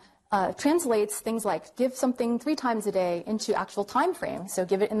translates things like give something 3 times a day into actual time frames. So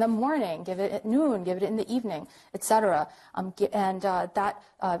give it in the morning, give it at noon, give it in the evening, et cetera. That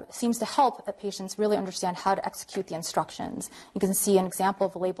seems to help patients really understand how to execute the instructions. You can see an example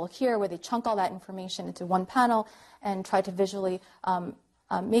of a label here where they chunk all that information into one panel and try to visually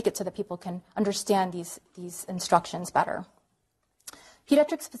make it so that people can understand these instructions better.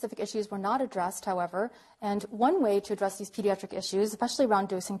 Pediatric-specific issues were not addressed, however, and one way to address these pediatric issues, especially around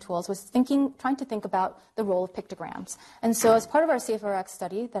dosing tools, was trying to think about the role of pictograms. And so as part of our SAFERX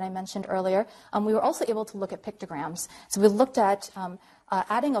study that I mentioned earlier, we were also able to look at pictograms. So we looked at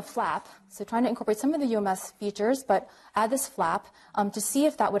adding a flap, so trying to incorporate some of the UMS features, but add this flap to see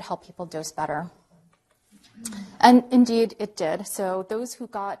if that would help people dose better. And indeed, it did. So those who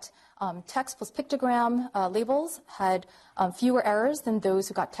got text plus pictogram labels had fewer errors than those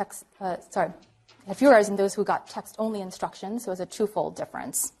who got text-only instructions. So it was a 2-fold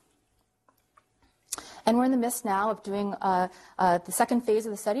difference. And we're in the midst now of doing the second phase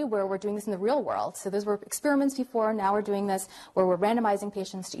of the study where we're doing this in the real world. So those were experiments before. Now we're doing this where we're randomizing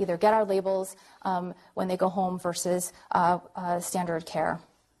patients to either get our labels when they go home versus standard care.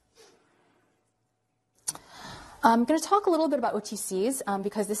 I'm going to talk a little bit about OTCs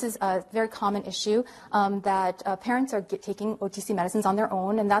because this is a very common issue that parents are taking OTC medicines on their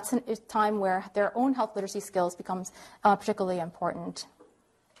own, and that's a time where their own health literacy skills becomes particularly important.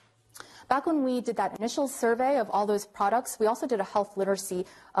 Back when we did that initial survey of all those products, we also did a health literacy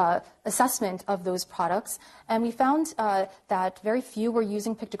assessment of those products, and we found that very few were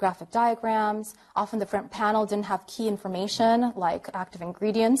using pictographic diagrams. Often the front panel didn't have key information like active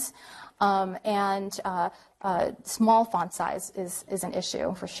ingredients, and small font size is an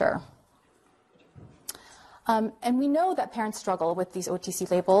issue for sure. And we know that parents struggle with these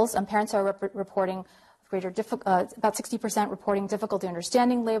OTC labels, and parents are reporting about 60% reporting difficulty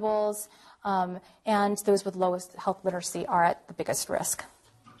understanding labels, and those with lowest health literacy are at the biggest risk.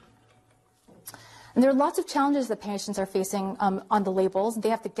 And there are lots of challenges that patients are facing on the labels. They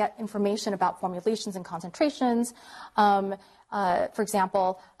have to get information about formulations and concentrations. For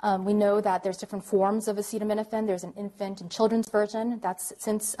example, we know that there's different forms of acetaminophen. There's an infant and children's version. That's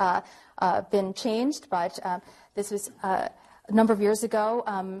since been changed, but this was a number of years ago.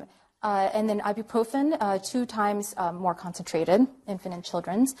 And then ibuprofen, 2 times more concentrated, infant and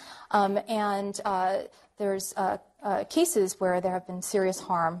children's. And there's cases where there have been serious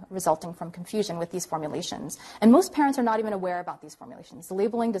harm resulting from confusion with these formulations. And most parents are not even aware about these formulations. The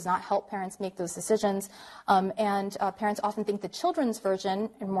labeling does not help parents make those decisions, and parents often think the children's version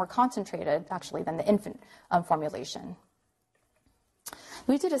is more concentrated, actually, than the infant formulation.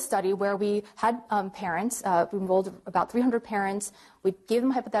 We did a study where we had parents, we enrolled about 300 parents. We gave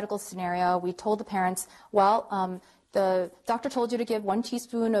them a hypothetical scenario. We told the parents, well, the doctor told you to give 1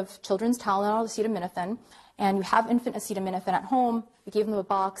 teaspoon of children's Tylenol, acetaminophen, and you have infant acetaminophen at home. We gave them a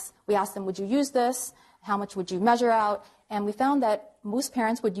box. We asked them, would you use this? How much would you measure out? And we found that most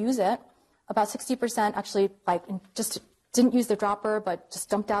parents would use it. About 60% actually just didn't use the dropper, but just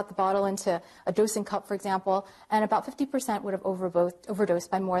dumped out the bottle into a dosing cup, for example, and about 50% would have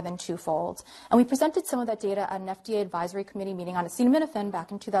overdosed by more than 2-fold. And we presented some of that data at an FDA advisory committee meeting on acetaminophen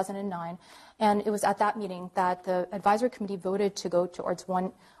back in 2009, and it was at that meeting that the advisory committee voted to go towards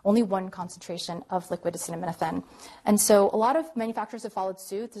only one concentration of liquid acetaminophen. And so a lot of manufacturers have followed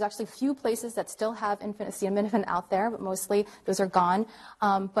suit. There's actually a few places that still have infant acetaminophen out there, but mostly those are gone.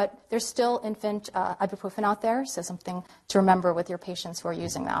 But there's still infant ibuprofen out there, so something to remember with your patients who are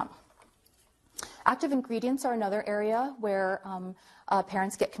using that. Active ingredients are another area where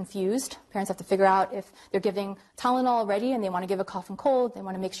parents get confused. Parents have to figure out if they're giving Tylenol already and they want to give a cough and cold. They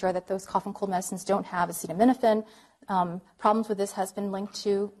want to make sure that those cough and cold medicines don't have acetaminophen. Problems with this has been linked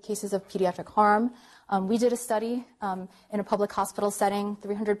to cases of pediatric harm. We did a study in a public hospital setting,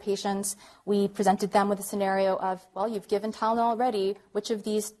 300 patients. We presented them with a scenario of, well, you've given Tylenol already. Which of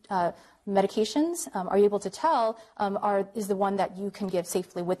these medications are you able to tell is the one that you can give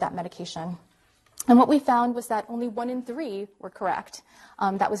safely with that medication? And what we found was that only 1 in 3 were correct.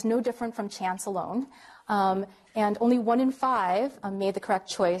 That was no different from chance alone. And only 1 in 5 made the correct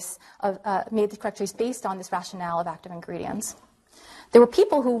choice based on this rationale of active ingredients. There were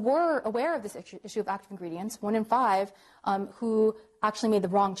people who were aware of this issue of active ingredients, 1 in 5, who actually made the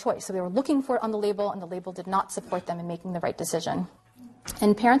wrong choice. So they were looking for it on the label, and the label did not support them in making the right decision.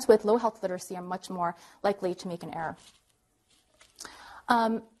 And parents with low health literacy are much more likely to make an error.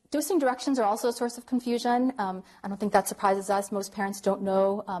 Dosing directions are also a source of confusion. I don't think that surprises us. Most parents don't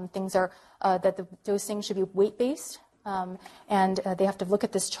know that the dosing should be weight-based, and they have to look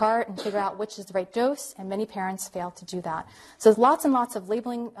at this chart and figure out which is the right dose, and many parents fail to do that. So there's lots and lots of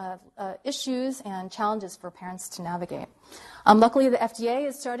labeling issues and challenges for parents to navigate. Luckily, the FDA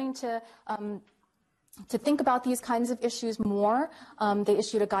is starting to think about these kinds of issues more. They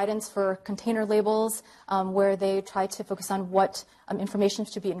issued a guidance for container labels where they try to focus on what information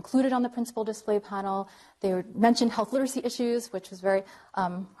should be included on the principal display panel. They mentioned health literacy issues, which was very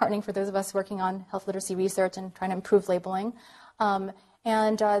heartening for those of us working on health literacy research and trying to improve labeling.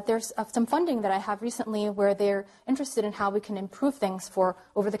 And there's some funding that I have recently where they're interested in how we can improve things for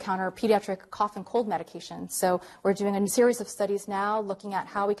over-the-counter pediatric cough and cold medications. So we're doing a series of studies now looking at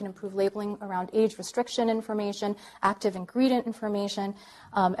how we can improve labeling around age restriction information, active ingredient information,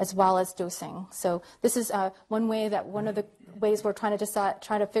 as well as dosing. So this is one of the ways we're trying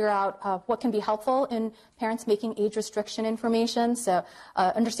to figure out what can be helpful in parents making age restriction information. So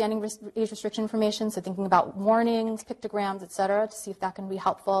understanding age restriction information, so thinking about warnings, pictograms, et cetera, to see if that can be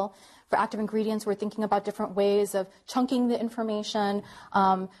helpful. For active ingredients, we're thinking about different ways of chunking the information,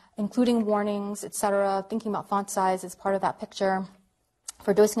 including warnings, et cetera, thinking about font size as part of that picture.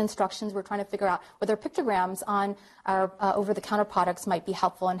 For dosing instructions, we're trying to figure out whether pictograms on our over-the-counter products might be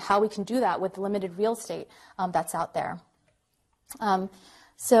helpful and how we can do that with the limited real estate that's out there. I'm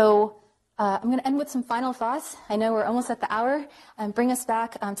going to end with some final thoughts. I know we're almost at the hour, and bring us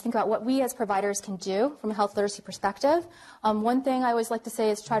back to think about what we as providers can do from a health literacy perspective. One thing I always like to say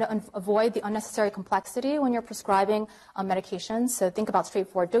is try to avoid the unnecessary complexity when you're prescribing medications. So think about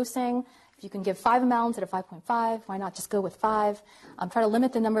straightforward dosing. If you can give 5 ml instead of 5.5, why not just go with 5? Try to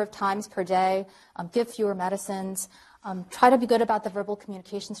limit the number of times per day. Give fewer medicines. Try to be good about the verbal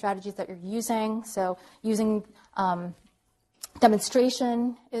communication strategies that you're using. So using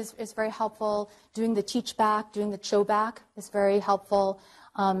demonstration is very helpful. Doing the teach back, doing the show back is very helpful.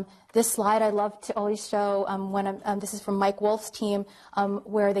 This slide I love to always show this is from Mike Wolf's team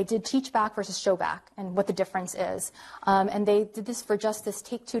where they did teach back versus show back and what the difference is. And they did this for just this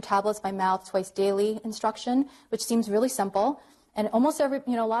take 2 tablets by mouth twice daily instruction, which seems really simple. And almost a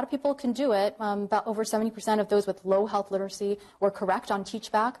lot of people can do it. About over 70% of those with low health literacy were correct on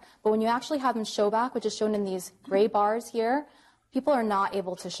teach back. But when you actually have them show back, which is shown in these gray bars here, people are not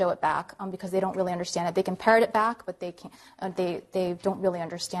able to show it back because they don't really understand it. They can parrot it back, but they don't really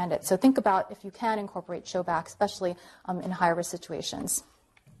understand it. So think about if you can incorporate show back, especially in higher risk situations.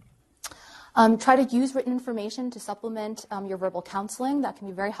 Try to use written information to supplement your verbal counseling. That can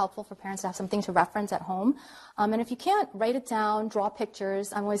be very helpful for parents to have something to reference at home. And if you can't, write it down, draw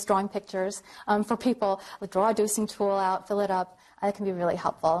pictures. I'm always drawing pictures for people. Draw a dosing tool out, fill it up. That can be really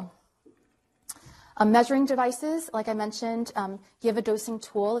helpful. Measuring devices, like I mentioned, give a dosing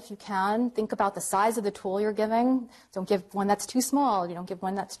tool if you can. Think about the size of the tool you're giving. Don't give one that's too small. You don't give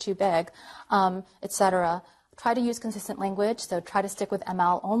one that's too big, etc. Try to use consistent language, so try to stick with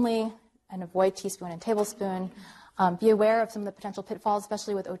ml only and avoid teaspoon and tablespoon. Be aware of some of the potential pitfalls,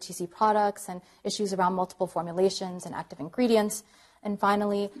 especially with OTC products and issues around multiple formulations and active ingredients. And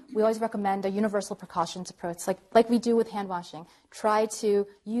finally, we always recommend a universal precautions approach, like we do with hand washing. Try to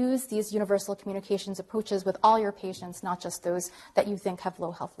use these universal communications approaches with all your patients, not just those that you think have low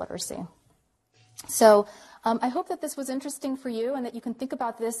health literacy. So I hope that this was interesting for you and that you can think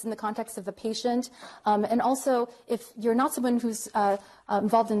about this in the context of the patient. And also, if you're not someone who's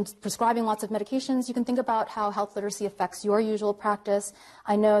involved in prescribing lots of medications, you can think about how health literacy affects your usual practice.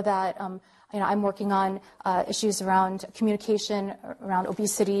 I know that I'm working on issues around communication, around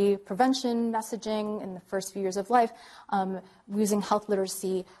obesity prevention messaging in the first few years of life, using health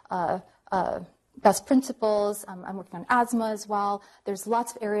literacy best principles. I'm working on asthma as well. There's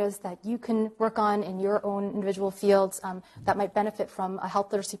lots of areas that you can work on in your own individual fields that might benefit from a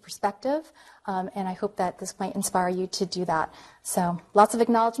health literacy perspective, and I hope that this might inspire you to do that. So lots of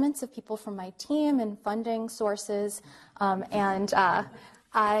acknowledgments of people from my team and funding sources, and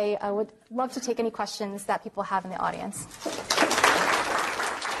I would love to take any questions that people have in the audience.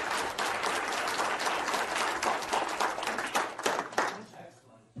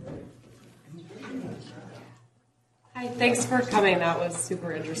 Hi, thanks for coming. That was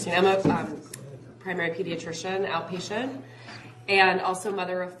super interesting. I'm a primary pediatrician, outpatient, and also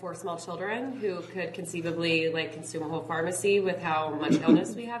mother of 4 small children who could conceivably consume a whole pharmacy with how much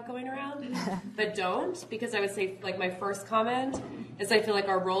illness we have going around, but don't, because I would say my first comment is I feel like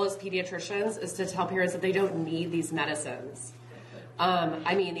our role as pediatricians is to tell parents that they don't need these medicines.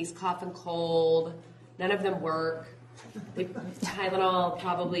 These cough and cold, none of them work. The Tylenol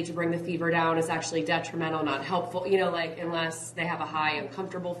probably to bring the fever down is actually detrimental, not helpful, unless they have a high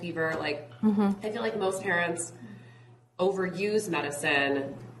uncomfortable fever. I feel like most parents overuse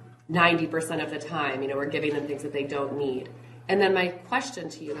medicine 90% of the time. We're giving them things that they don't need. And then my question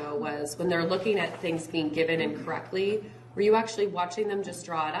to you, though, was when they're looking at things being given incorrectly, were you actually watching them just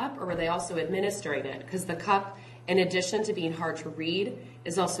draw it up, or were they also administering it? Because the cup, in addition to being hard to read,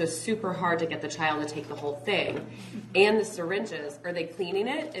 is also super hard to get the child to take the whole thing. And the syringes, are they cleaning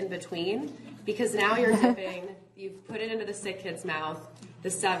it in between? Because now you've put it into the sick kid's mouth, the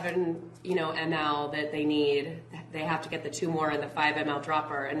 7 ml that they need, they have to get the 2 more in the 5 ml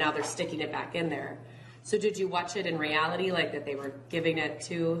dropper, and now they're sticking it back in there. So did you watch it in reality, that they were giving it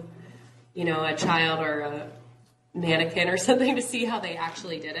to, a child or a mannequin or something to see how they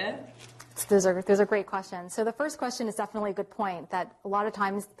actually did it? Those are great questions. So the first question is definitely a good point, that a lot of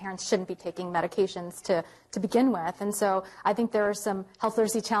times parents shouldn't be taking medications to begin with. And so I think there are some health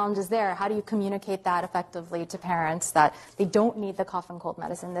literacy challenges there. How do you communicate that effectively to parents, that they don't need the cough and cold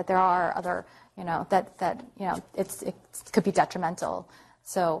medicine, that there are other, it could be detrimental.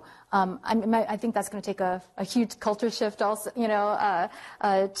 So I think that's going to take a huge culture shift also,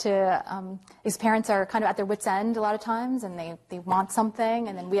 these parents are kind of at their wits' end a lot of times, and they want something,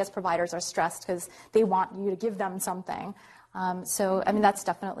 and then we as providers are stressed because they want you to give them something. That's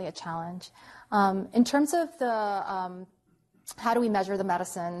definitely a challenge. In terms of the how do we measure the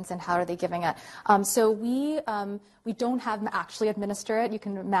medicines and how are they giving it? So we don't have actually administer it. You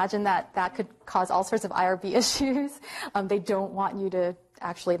can imagine that could cause all sorts of IRB issues. They don't want you to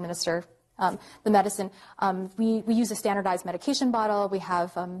actually administer the medicine. We use a standardized medication bottle. We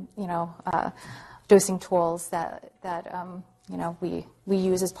have dosing tools that we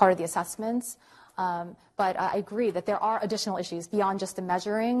use as part of the assessments. But I agree that there are additional issues beyond just the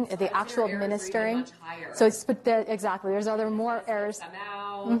measuring, the actual administering. So exactly, there's other more errors.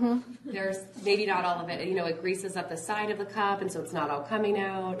 There's maybe not all of it. It greases up the side of the cup, and so it's not all coming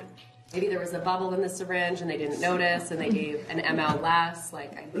out. Maybe there was a bubble in the syringe and they didn't notice, and they gave an ml less. I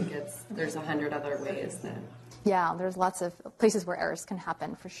think there's 100 other ways that. Yeah, there's lots of places where errors can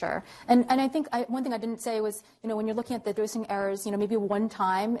happen for sure. And I think one thing I didn't say was, when you're looking at the dosing errors, maybe one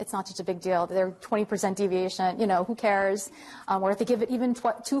time, it's not such a big deal. They're 20% deviation, who cares? Or if they give it even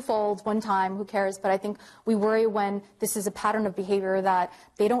twofold one time, who cares? But I think we worry when this is a pattern of behavior that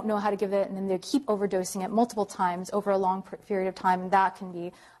they don't know how to give it, and then they keep overdosing it multiple times over a long period of time, and that can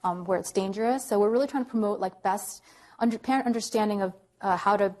be where it's dangerous. So we're really trying to promote best parent understanding of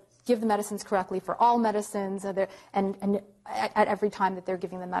how to give the medicines correctly for all medicines, and at every time that they're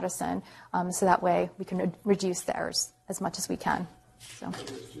giving the medicine, so that way we can reduce the errors as much as we can. So.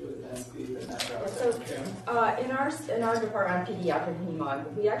 In our department on pediatric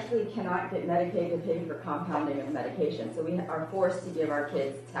hemong, we actually cannot get Medicaid to pay for compounding of medication, so we are forced to give our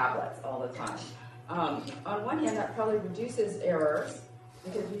kids tablets all the time. On one hand, that probably reduces errors,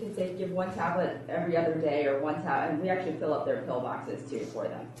 because we can say give one tablet every other day or one tablet, and we actually fill up their pill boxes too for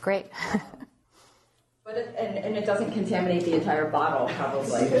them. Great. But it doesn't contaminate the entire bottle,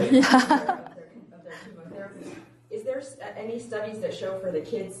 probably, of their chemotherapy. Is there any studies that show for the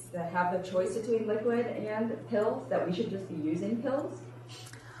kids that have the choice between liquid and pills that we should just be using pills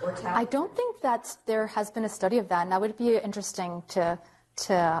or tablets? I don't think that there has been a study of that, and that would be interesting to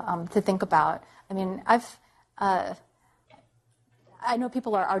think about. I mean, I know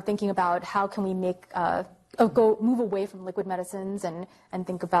people are thinking about how can we move away from liquid medicines and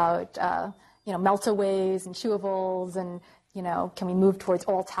think about meltaways and chewables, and can we move towards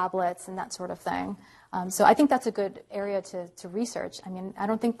all tablets and that sort of thing. So I think that's a good area to research. I mean, I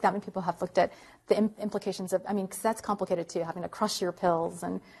don't think that many people have looked at the implications of, because that's complicated too, having to crush your pills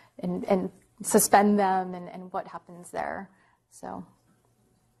and suspend them and what happens there. So.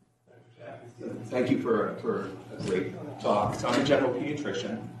 Thank you for a great talk. So I'm a general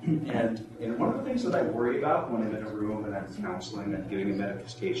pediatrician, and one of the things that I worry about when I'm in a room and I'm counseling and giving a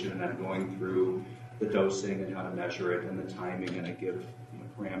medication and I'm going through the dosing and how to measure it and the timing and I give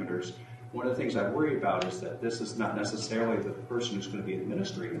parameters, one of the things I worry about is that this is not necessarily the person who's going to be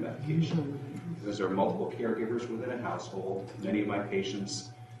administering the medication, because there are multiple caregivers within a household. Many of my patients,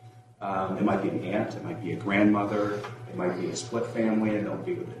 it might be an aunt, it might be a grandmother, it might be a split family, and they'll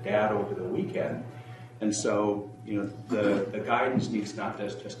be with the dad over the weekend. And so, the guidance needs not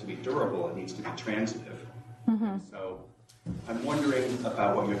just to be durable, it needs to be transitive. Mm-hmm. So I'm wondering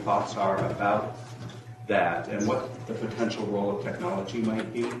about what your thoughts are about that and what the potential role of technology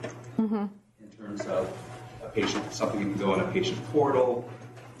might be in terms of a patient, something you can go on a patient portal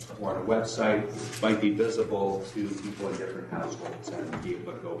or on a website, might be visible to people in different households and be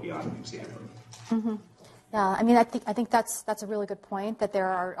able to go beyond the exam room. Mm-hmm. Yeah, I think that's a really good point, that there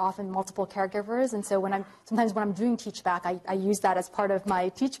are often multiple caregivers, and so sometimes when I'm doing teach back, I use that as part of my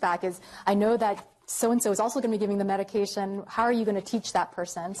teach back. Is I know that so-and-so is also going to be giving the medication. How are you going to teach that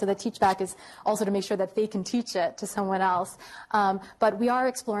person? So the teach back is also to make sure that they can teach it to someone else. But we are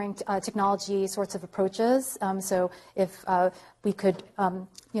exploring technology sorts of approaches. So if we could,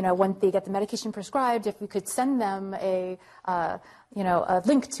 when they get the medication prescribed, if we could send them a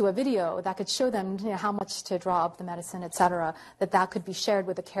link to a video that could show them how much to draw up the medicine, et cetera, that could be shared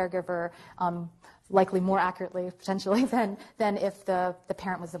with the caregiver likely more accurately, potentially, than if the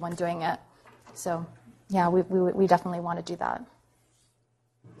parent was the one doing it. So, yeah, we definitely want to do that.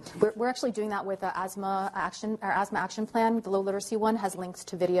 We're actually doing that with our asthma action plan. The low literacy one has links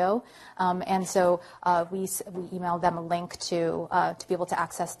to video, and so we email them a link to be able to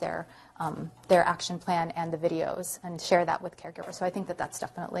access their action plan and the videos and share that with caregivers. So I think that's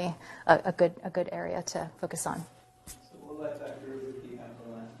definitely a good area to focus on. So we'll let Dr. Ruby have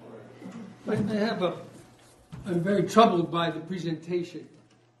the last word. I'm very troubled by the presentation.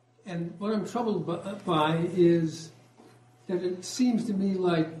 And what I'm troubled by is that it seems to me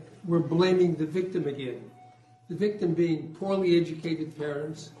like we're blaming the victim again. The victim being poorly educated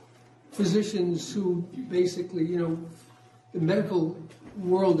parents, physicians who basically, the medical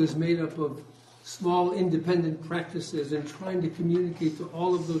world is made up of small independent practices, and trying to communicate to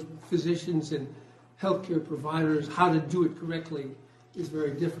all of those physicians and healthcare providers how to do it correctly is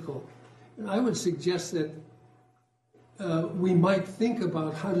very difficult. And I would suggest that we might think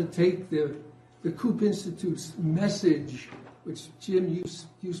about how to take the Coop Institute's message, which Jim,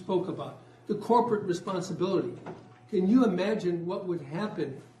 you spoke about, the corporate responsibility. Can you imagine what would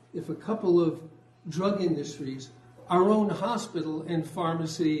happen if a couple of drug industries, our own hospital and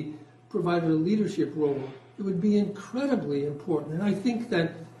pharmacy, provided a leadership role? It would be incredibly important. And I think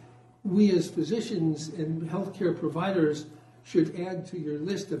that we as physicians and healthcare providers should add to your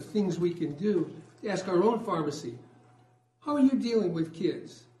list of things we can do to ask our own pharmacy, how are you dealing with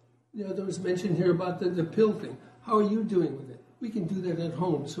kids? There was mention here about the pill thing. How are you doing with it? We can do that at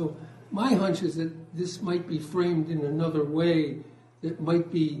home. So my hunch is that this might be framed in another way that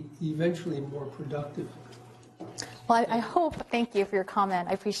might be eventually more productive. Well, I hope, thank you for your comment.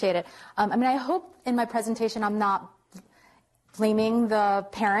 I appreciate it. I hope in my presentation I'm not blaming the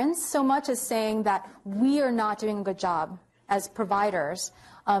parents so much as saying that we are not doing a good job as providers,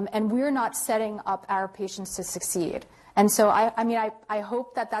 and we're not setting up our patients to succeed. And so, I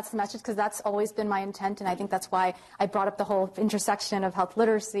hope that that's the message, because that's always been my intent, and I think that's why I brought up the whole intersection of health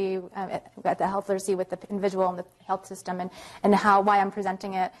literacy, the health literacy with the individual and the health system, and why I'm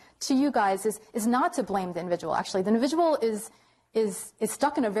presenting it to you guys is not to blame the individual. Actually, the individual is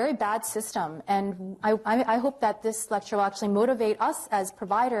stuck in a very bad system, and I hope that this lecture will actually motivate us as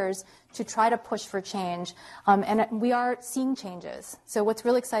providers to try to push for change, and we are seeing changes. So what's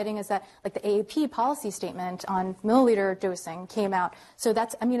really exciting is that, like, the AAP policy statement on milliliter dosing came out. So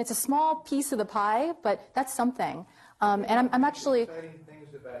that's, it's a small piece of the pie, but that's something. And I'm actually... The exciting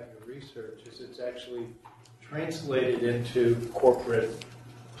things about your research is it's actually translated into corporate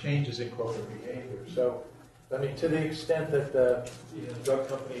changes in corporate behavior. So, to the extent that the drug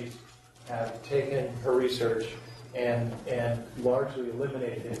companies have taken her research and largely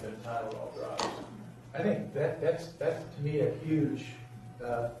eliminated it in Tylenol drugs, I think that's to me a huge,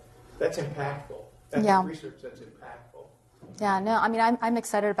 that's impactful. That's research that's impactful. Yeah, no, I'm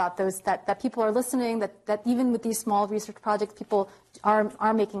excited about those, that people are listening, that even with these small research projects, people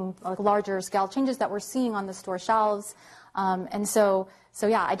are making larger scale changes that we're seeing on the store shelves. And so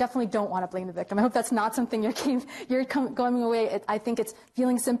yeah, I definitely don't want to blame the victim. I hope that's not something you're going away. I think it's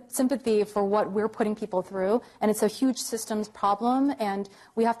feeling sympathy for what we're putting people through, and it's a huge systems problem, and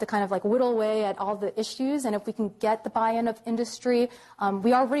we have to kind of whittle away at all the issues. And if we can get the buy-in of industry,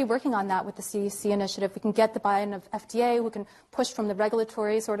 we are already working on that with the CDC initiative. We can get the buy-in of FDA. We can push from the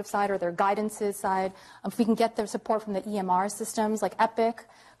regulatory sort of side or their guidances side. If we can get their support from the EMR systems like Epic,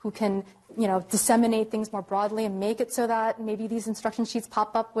 who can, disseminate things more broadly and make it so that maybe these instruction sheets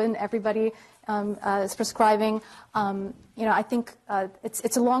pop up when everybody is prescribing. I think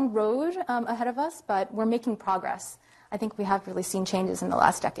it's a long road ahead of us, but we're making progress. I think we have really seen changes in the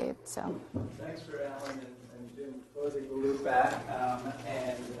last decade. So, thanks for Alan and Jim closing the loop back.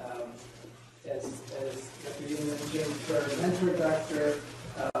 As Dr. Dean mentioned, for our mentor doctor,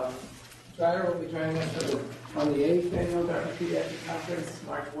 Schreier will be joining us on the 8th annual Pediatric Conference,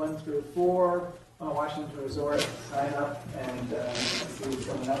 March 1 through 4, on Washington Resort. Sign up and see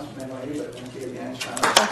someone else from NYU, but thank you again, Shonna.